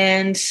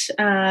 And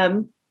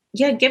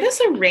give us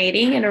a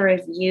rating and a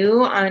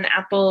review on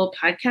Apple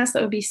Podcasts.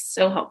 That would be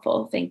so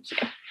helpful. Thank you.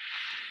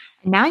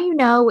 Now you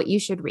know what you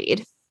should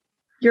read.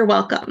 You're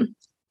welcome.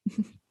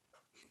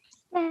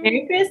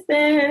 Merry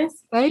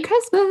Christmas. Merry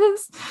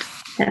Christmas.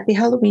 Happy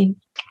Halloween.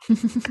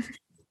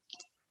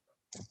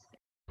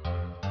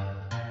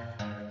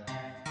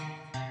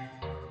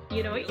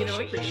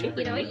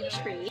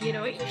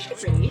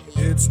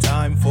 It's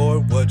time for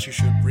What You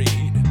Should Read,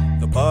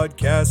 the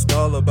podcast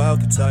all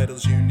about the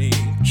titles you need.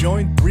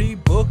 Join 3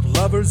 book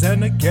lovers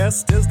and a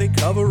guest as they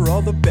cover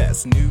all the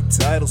best new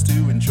titles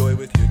to enjoy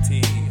with your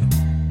tea.